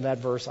research on that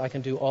verse. I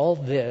can do all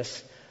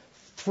this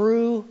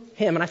through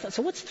Him. And I thought,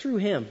 so what's through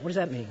Him? What does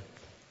that mean?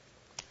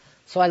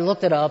 So I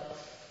looked it up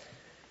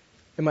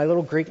in my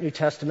little Greek New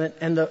Testament,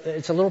 and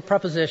it's a little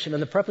preposition,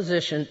 and the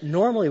preposition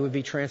normally would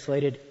be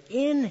translated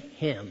in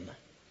Him.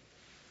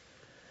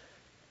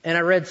 And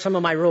I read some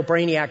of my real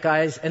brainiac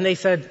guys, and they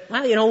said,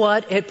 well, you know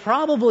what? It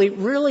probably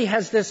really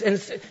has this,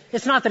 and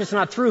it's not that it's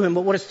not through Him,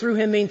 but what does through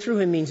Him mean? Through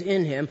Him means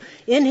in Him.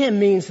 In Him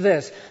means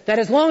this, that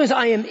as long as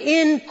I am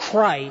in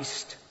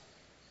Christ,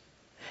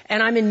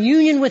 and I'm in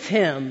union with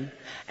Him,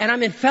 and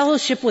I'm in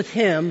fellowship with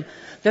Him,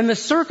 then the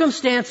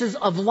circumstances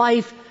of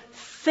life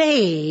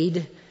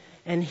fade,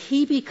 and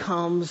He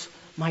becomes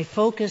my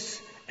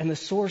focus and the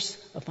source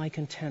of my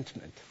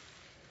contentment.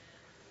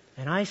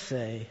 And I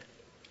say,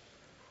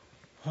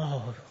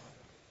 oh,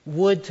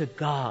 would to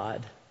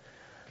God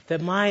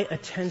that my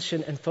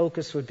attention and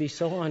focus would be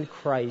so on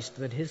Christ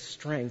that His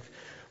strength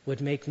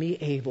would make me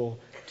able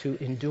to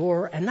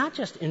endure, and not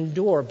just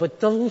endure, but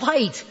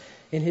delight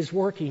in His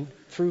working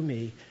through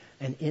me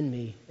and in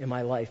me in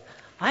my life.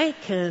 I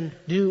can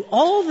do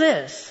all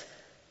this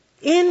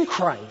in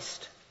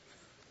Christ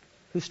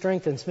who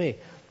strengthens me.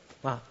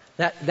 Wow.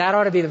 That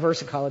ought to be the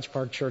verse at College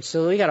Park Church.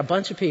 So we got a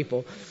bunch of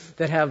people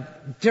that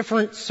have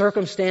different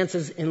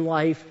circumstances in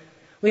life.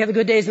 We have the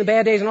good days and the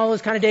bad days and all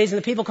those kind of days,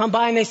 and the people come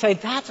by and they say,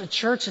 that's a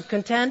church of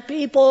content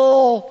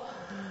people.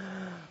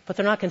 But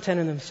they're not content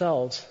in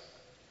themselves.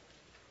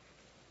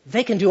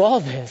 They can do all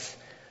this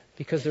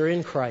because they're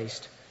in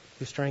Christ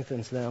who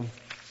strengthens them.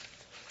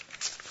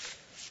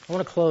 I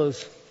want to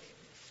close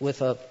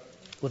with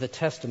a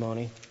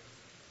testimony.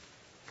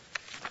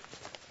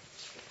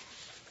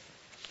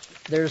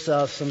 There's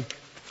some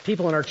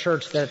people in our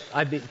church that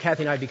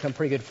Kathy and I have become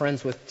pretty good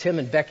friends with, Tim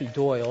and Becky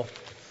Doyle.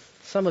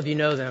 Some of you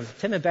know them.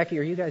 Tim and Becky,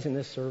 are you guys in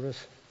this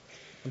service?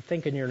 I'm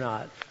thinking you're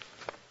not.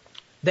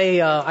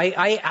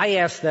 I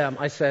asked them,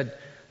 I said,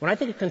 when I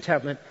think of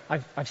contentment,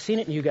 I've seen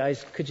it in you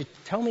guys. Could you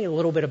tell me a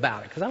little bit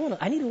about it? Because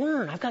I need to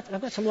learn. I've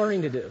got some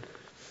learning to do.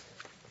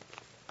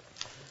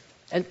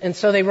 And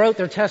so they wrote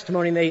their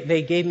testimony, and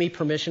they gave me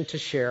permission to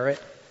share it.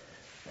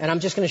 And I'm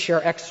just going to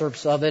share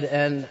excerpts of it,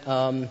 and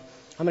I'm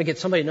going to get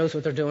somebody who knows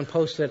what they're doing,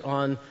 post it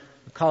on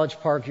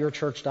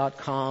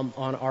collegeparkyourchurch.com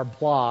on our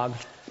blog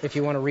if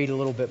you want to read a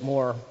little bit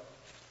more.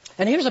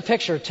 And here's a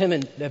picture of Tim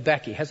and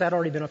Becky. Has that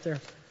already been up there?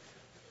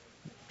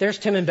 There's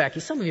Tim and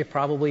Becky. Some of you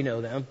probably know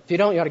them. If you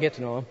don't, you ought to get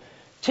to know them.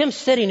 Tim's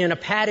sitting in a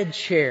padded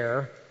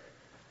chair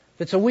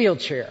that's a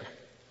wheelchair.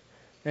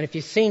 And if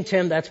you've seen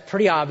Tim, that's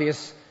pretty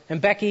obvious. And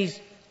Becky's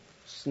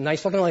a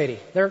nice-looking lady.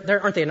 Aren't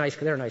they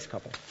they're a nice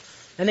couple.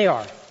 And they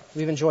are.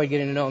 We've enjoyed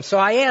getting to know them. So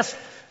I asked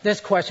this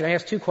question. I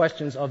asked two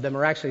questions of them,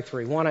 or actually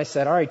three. One, I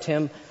said, all right,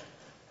 Tim,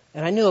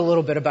 and I knew a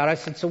little bit about it. I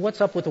said, so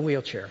what's up with the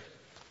wheelchair?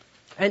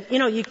 And,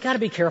 you got to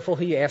be careful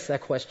who you ask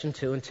that question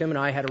to. And Tim and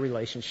I had a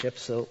relationship,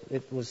 so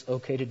it was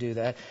okay to do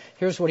that.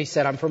 Here's what he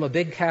said. I'm from a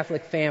big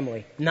Catholic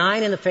family.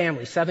 9 in the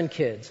family, 7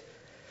 kids.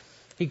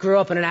 He grew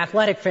up in an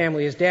athletic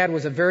family. His dad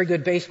was a very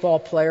good baseball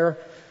player,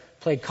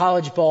 played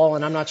college ball,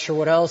 and I'm not sure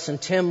what else.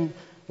 And Tim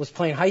was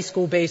playing high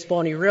school baseball,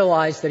 and he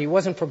realized that he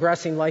wasn't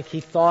progressing like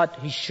he thought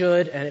he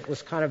should, and it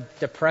was kind of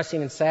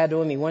depressing and sad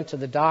to him. He went to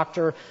the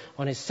doctor.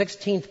 On his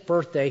 16th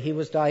birthday, he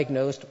was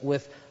diagnosed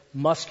with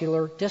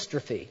muscular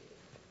dystrophy.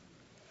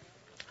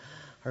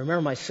 I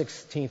remember my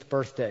 16th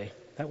birthday.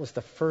 That was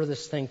the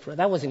furthest thing.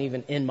 That wasn't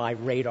even in my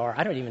radar.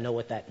 I don't even know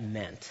what that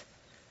meant.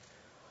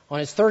 On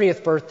his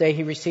 30th birthday,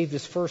 he received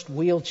his first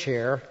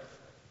wheelchair.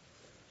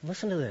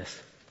 Listen to this.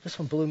 This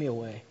one blew me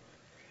away.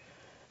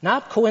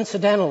 Not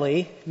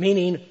coincidentally,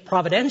 meaning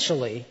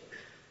providentially,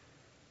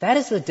 that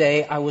is the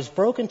day I was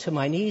broken to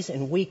my knees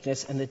in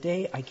weakness and the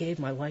day I gave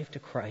my life to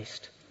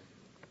Christ.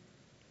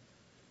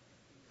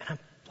 And I'm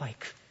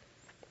like...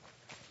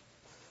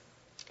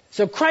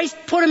 So Christ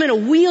put him in a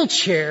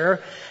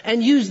wheelchair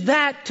and used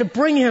that to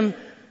bring him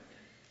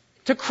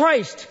to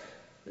Christ.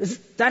 Is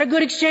that a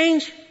good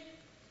exchange?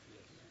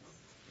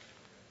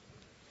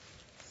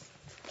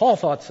 Paul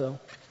thought so.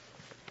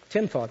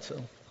 Tim thought so.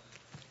 He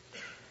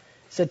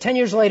said 10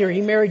 years later he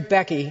married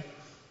Becky,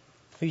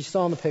 who you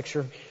saw in the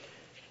picture,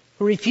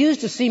 who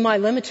refused to see my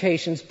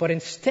limitations, but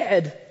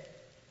instead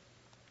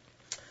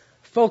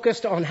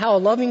focused on how a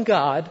loving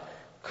God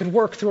could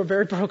work through a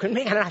very broken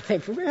man. And I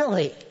think,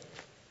 really?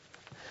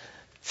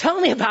 Tell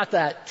me about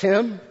that,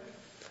 Tim.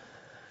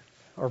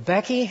 Or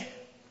Becky.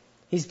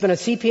 He's been a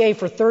CPA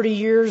for 30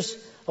 years,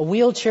 a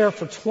wheelchair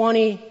for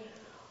 20.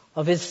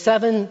 Of his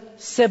 7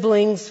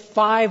 siblings,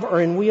 5 are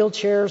in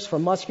wheelchairs for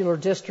muscular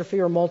dystrophy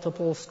or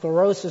multiple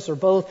sclerosis or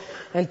both,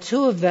 and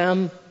 2 of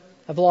them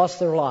have lost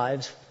their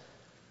lives.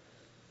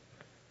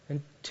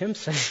 And Tim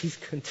says he's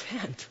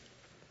content.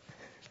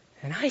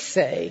 And I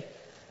say,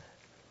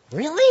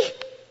 really?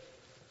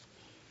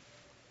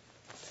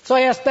 So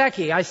I asked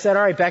Becky, I said,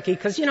 all right, Becky,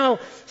 because,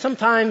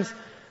 sometimes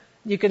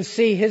you can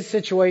see his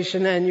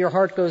situation and your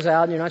heart goes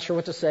out and you're not sure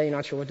what to say, you're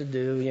not sure what to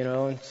do,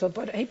 And so,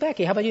 but hey,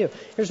 Becky, how about you?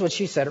 Here's what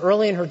she said.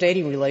 Early in her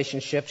dating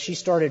relationship, she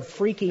started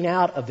freaking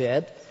out a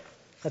bit.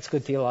 That's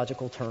good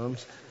theological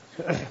terms.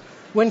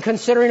 When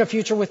considering a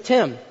future with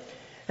Tim.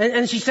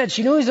 And she said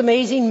she knew he was an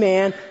amazing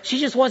man. She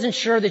just wasn't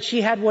sure that she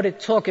had what it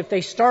took if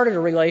they started a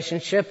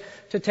relationship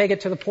to take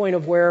it to the point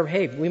of where,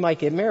 hey, we might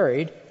get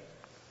married.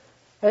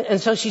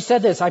 And so she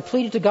said this, I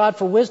pleaded to God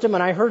for wisdom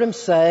and I heard him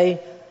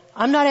say,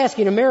 I'm not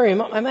asking you to marry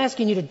him, I'm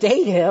asking you to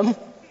date him.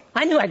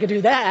 I knew I could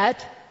do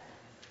that.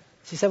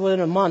 She said within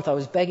a month I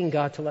was begging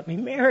God to let me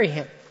marry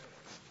him.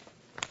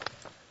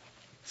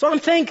 So I'm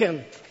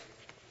thinking,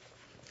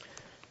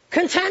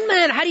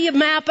 contentment, how do you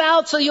map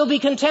out so you'll be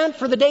content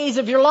for the days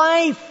of your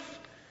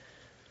life?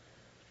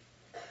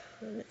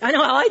 I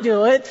know how I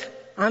do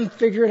it. I'm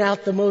figuring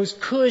out the most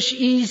cush,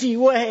 easy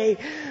way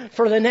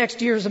for the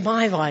next years of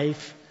my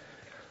life.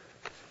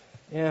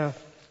 Yeah.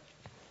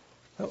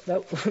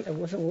 That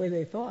wasn't the way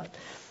they thought.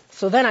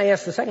 So then I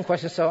asked the second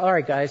question. So, all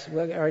right, guys,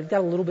 I've got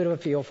a little bit of a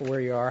feel for where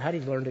you are. How do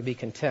you learn to be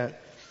content?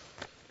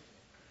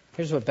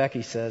 Here's what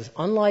Becky says.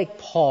 Unlike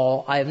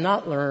Paul, I have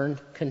not learned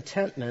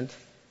contentment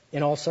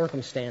in all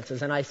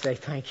circumstances. And I say,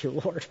 thank you,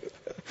 Lord.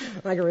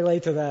 I can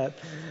relate to that.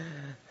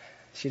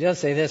 She does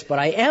say this, but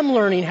I am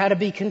learning how to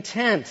be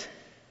content.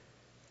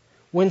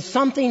 When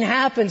something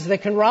happens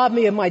that can rob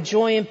me of my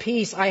joy and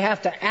peace, I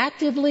have to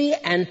actively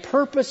and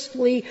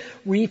purposefully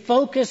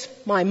refocus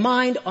my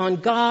mind on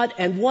God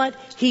and what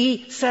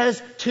He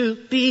says to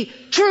be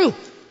true.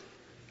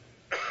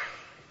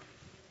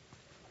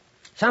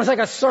 Sounds like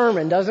a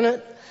sermon, doesn't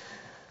it?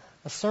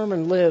 A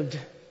sermon lived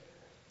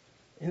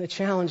in the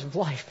challenge of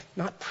life,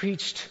 not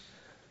preached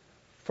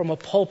from a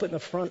pulpit in the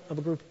front of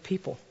a group of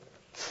people.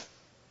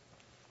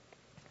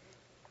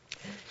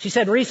 She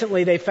said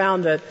recently they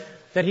found that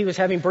he was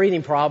having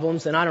breathing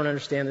problems, and I don't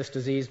understand this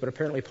disease, but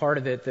apparently part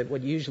of it, that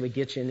what usually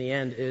gets you in the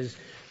end is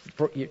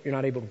you're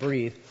not able to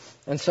breathe.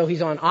 And so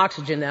he's on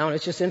oxygen now, and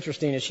it's just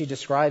interesting as she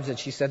describes it.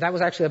 She said that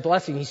was actually a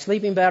blessing. He's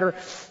sleeping better.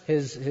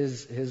 His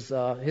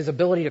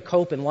ability to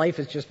cope in life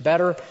is just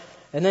better.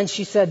 And then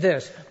she said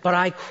this, but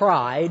I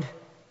cried,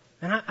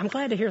 and I'm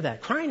glad to hear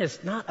that. Crying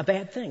is not a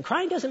bad thing.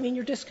 Crying doesn't mean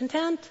you're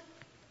discontent.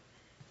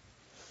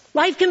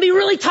 Life can be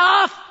really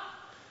tough.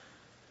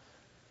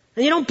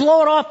 And you don't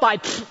blow it off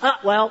by,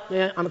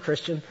 I'm a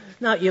Christian.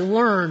 No, you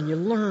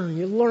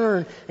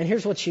learn. And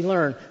here's what she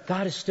learned.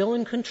 God is still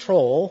in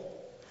control.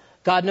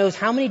 God knows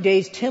how many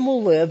days Tim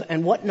will live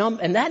and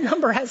and that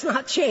number has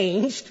not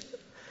changed.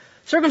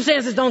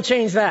 Circumstances don't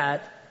change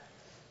that.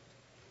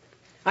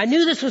 I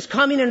knew this was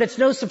coming and it's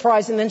no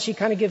surprise. And then she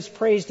kind of gives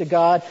praise to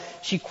God.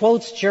 She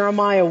quotes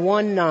Jeremiah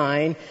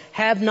 1:9.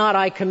 Have not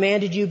I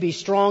commanded you, be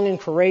strong and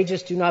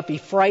courageous. Do not be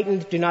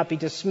frightened. Do not be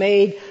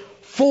dismayed.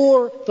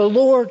 For the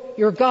Lord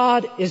your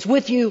God is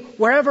with you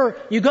wherever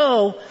you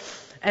go.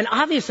 And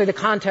obviously the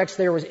context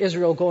there was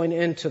Israel going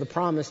into the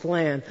promised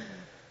land.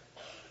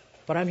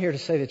 But I'm here to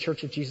say the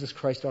Church of Jesus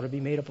Christ ought to be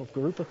made up of a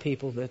group of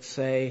people that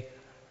say,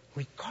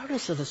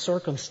 regardless of the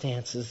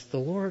circumstances, the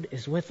Lord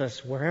is with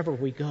us wherever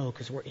we go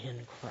because we're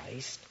in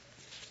Christ.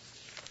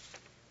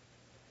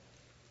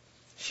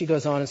 She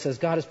goes on and says,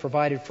 God has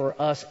provided for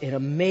us in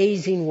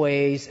amazing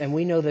ways, and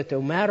we know that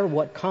no matter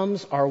what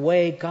comes our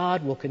way,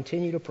 God will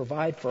continue to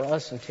provide for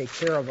us and take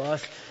care of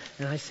us.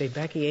 And I say,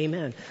 Becky,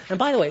 amen. And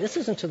by the way, this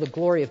isn't to the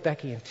glory of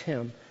Becky and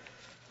Tim.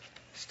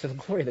 It's to the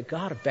glory of the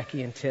God of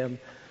Becky and Tim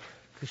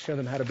who show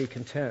them how to be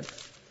content.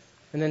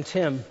 And then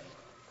Tim.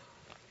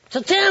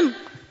 So Tim,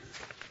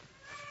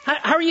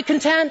 how are you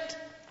content?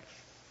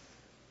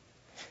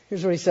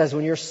 Here's what he says.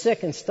 When you're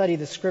sick and study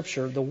the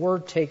Scripture, the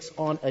Word takes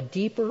on a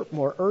deeper,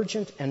 more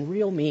urgent, and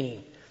real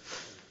meaning.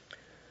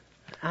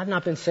 I've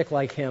not been sick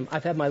like him.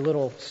 I've had my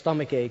little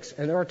stomach aches,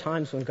 and there are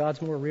times when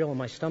God's more real in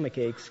my stomach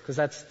aches, because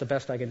that's the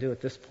best I can do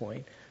at this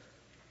point.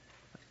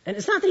 And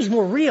it's not that He's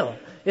more real.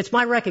 It's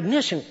my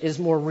recognition is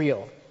more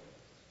real.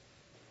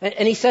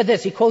 And he said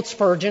this, he quotes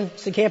Spurgeon,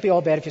 so it can't be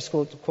all bad if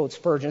you quote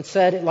Spurgeon,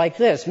 said it like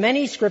this,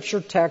 many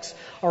Scripture texts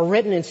are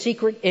written in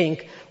secret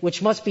ink,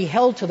 which must be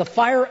held to the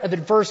fire of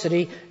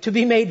adversity to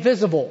be made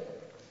visible.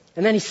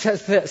 And then he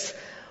says this,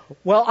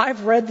 well,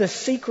 I've read the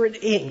secret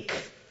ink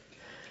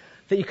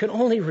that you can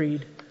only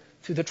read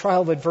through the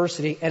trial of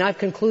adversity, and I've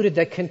concluded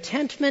that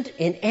contentment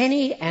in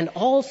any and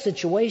all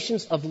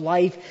situations of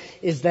life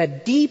is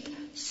that deep,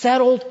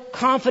 settled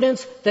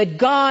confidence that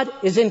God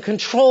is in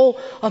control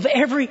of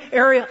every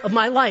area of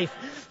my life.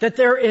 That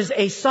there is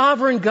a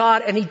sovereign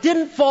God and He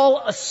didn't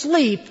fall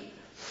asleep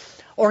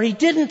or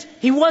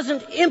He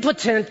wasn't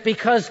impotent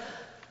because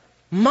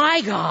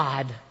my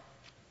God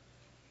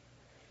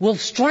will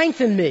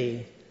strengthen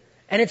me.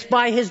 And it's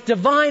by His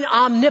divine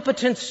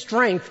omnipotent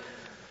strength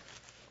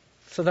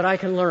so that I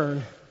can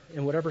learn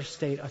in whatever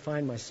state I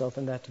find myself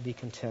in that to be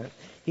content.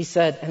 He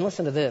said, and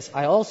listen to this,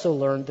 I also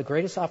learned the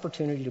greatest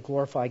opportunity to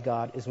glorify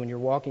God is when you're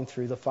walking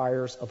through the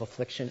fires of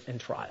affliction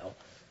and trial.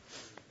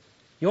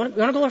 You want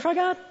to glorify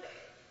God?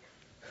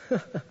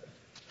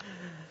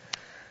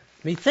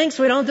 Methinks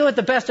we don't do it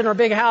the best in our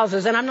big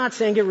houses, and I'm not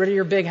saying get rid of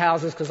your big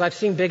houses, because I've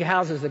seen big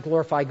houses that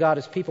glorify God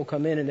as people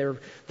come in and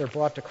they're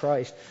brought to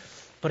Christ.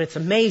 But it's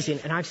amazing,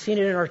 and I've seen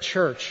it in our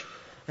church,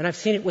 and I've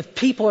seen it with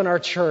people in our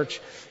church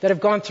that have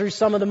gone through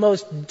some of the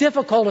most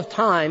difficult of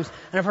times,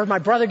 and I've heard my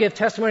brother give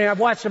testimony, and I've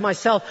watched it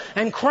myself,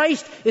 and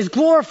Christ is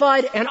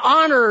glorified and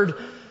honored.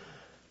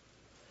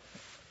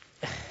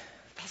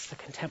 That's the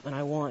contentment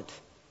I want.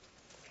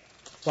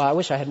 Well, I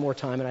wish I had more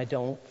time, and I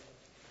don't.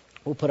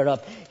 We'll put it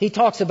up. He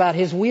talks about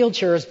his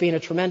wheelchair as being a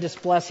tremendous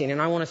blessing.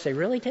 And I want to say,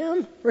 really,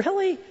 Tim?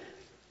 Really?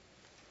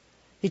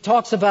 He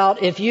talks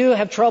about if you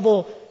have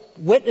trouble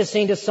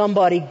witnessing to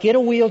somebody, get a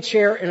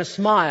wheelchair and a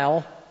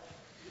smile.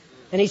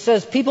 And he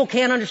says people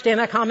can't understand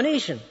that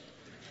combination.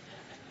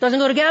 Doesn't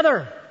go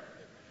together.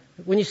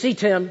 When you see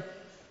Tim,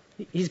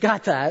 he's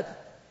got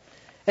that.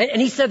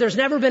 And he said there's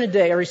never been a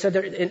day, or he said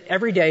that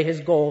every day his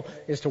goal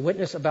is to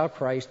witness about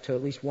Christ to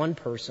at least one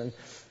person.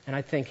 And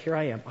I think, here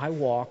I am. I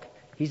walk.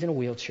 He's in a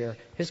wheelchair.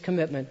 His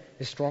commitment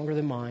is stronger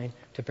than mine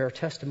to bear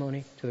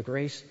testimony to the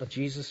grace of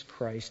Jesus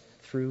Christ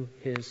through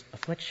his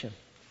affliction.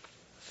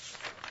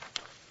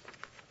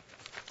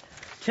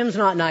 Tim's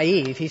not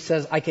naive. He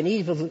says, I can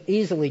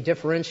easily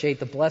differentiate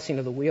the blessing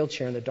of the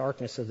wheelchair and the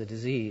darkness of the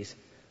disease.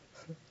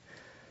 He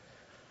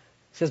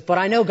says, but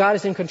I know God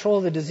is in control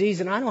of the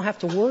disease and I don't have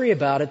to worry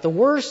about it. The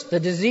worse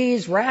the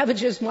disease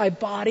ravages my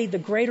body, the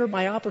greater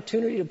my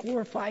opportunity to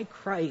glorify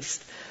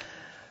Christ.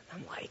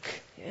 I'm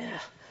like, yeah.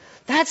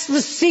 That's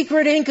the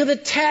secret ink of the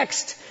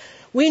text.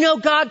 We know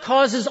God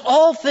causes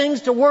all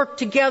things to work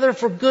together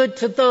for good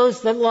to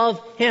those that love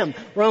him.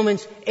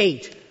 Romans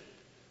 8.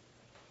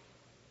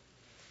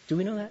 Do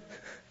we know that?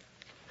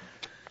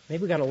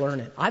 Maybe we've got to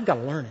learn it. I've got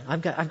to learn it.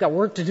 I've got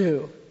work to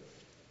do.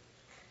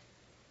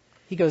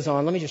 He goes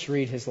on. Let me just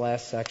read his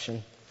last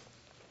section.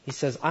 He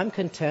says, I'm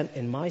content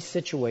in my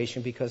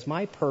situation because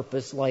my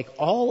purpose, like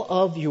all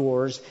of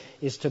yours,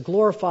 is to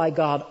glorify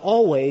God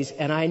always.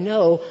 And I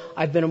know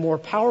I've been a more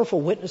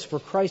powerful witness for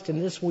Christ in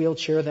this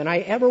wheelchair than I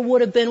ever would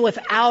have been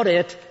without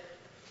it.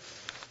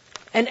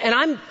 And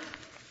I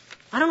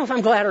don't know if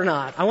I'm glad or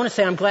not. I want to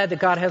say I'm glad that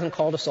God hasn't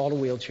called us all to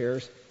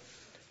wheelchairs.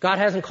 God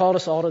hasn't called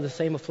us all to the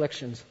same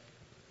afflictions.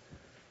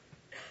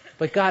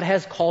 But God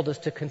has called us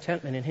to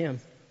contentment in him.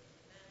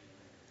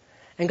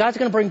 And God's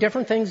going to bring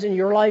different things in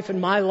your life and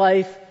my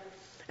life.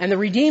 And the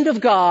redeemed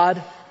of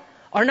God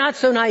are not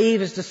so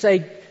naive as to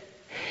say,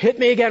 hit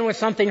me again with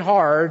something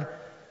hard.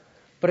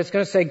 But it's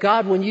going to say,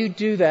 God, when you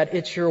do that,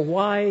 it's your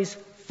wise,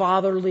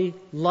 fatherly,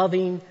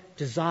 loving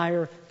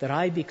desire that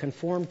I be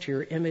conformed to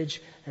your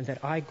image and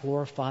that I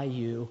glorify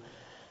you.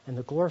 And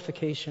the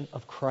glorification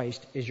of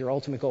Christ is your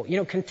ultimate goal. You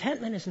know,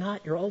 contentment is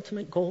not your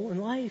ultimate goal in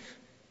life.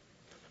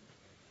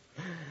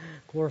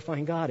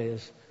 Glorifying God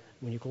is.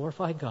 When you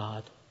glorify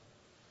God,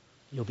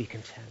 you'll be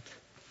content.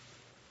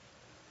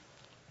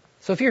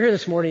 So if you're here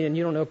this morning and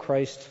you don't know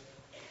Christ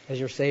as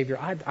your Savior,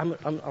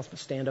 I'll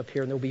stand up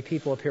here and there'll be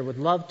people up here who would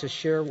love to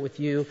share with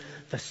you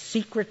the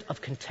secret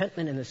of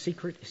contentment, and the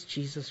secret is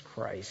Jesus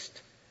Christ.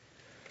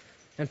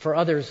 And for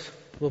others,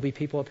 will be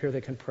people up here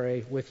that can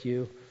pray with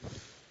you.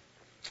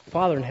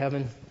 Father in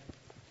heaven,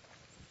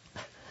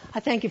 I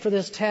thank you for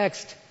this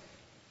text.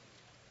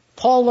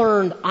 Paul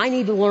learned, I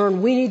need to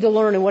learn, we need to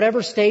learn in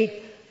whatever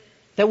state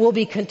that we'll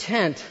be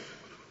content.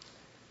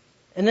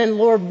 And then,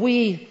 Lord,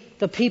 we,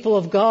 the people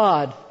of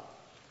God,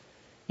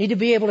 need to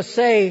be able to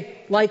say,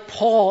 like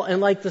Paul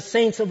and like the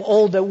saints of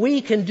old, that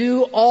we can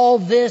do all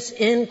this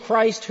in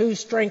Christ who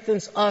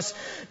strengthens us.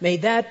 May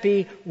that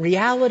be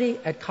reality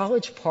at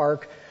College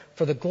Park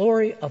for the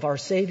glory of our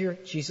Savior,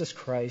 Jesus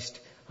Christ,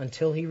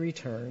 until he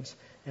returns.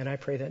 And I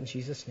pray that in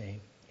Jesus' name.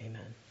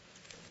 Amen.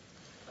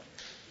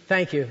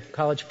 Thank you,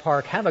 College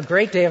Park. Have a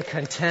great day of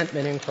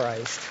contentment in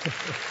Christ.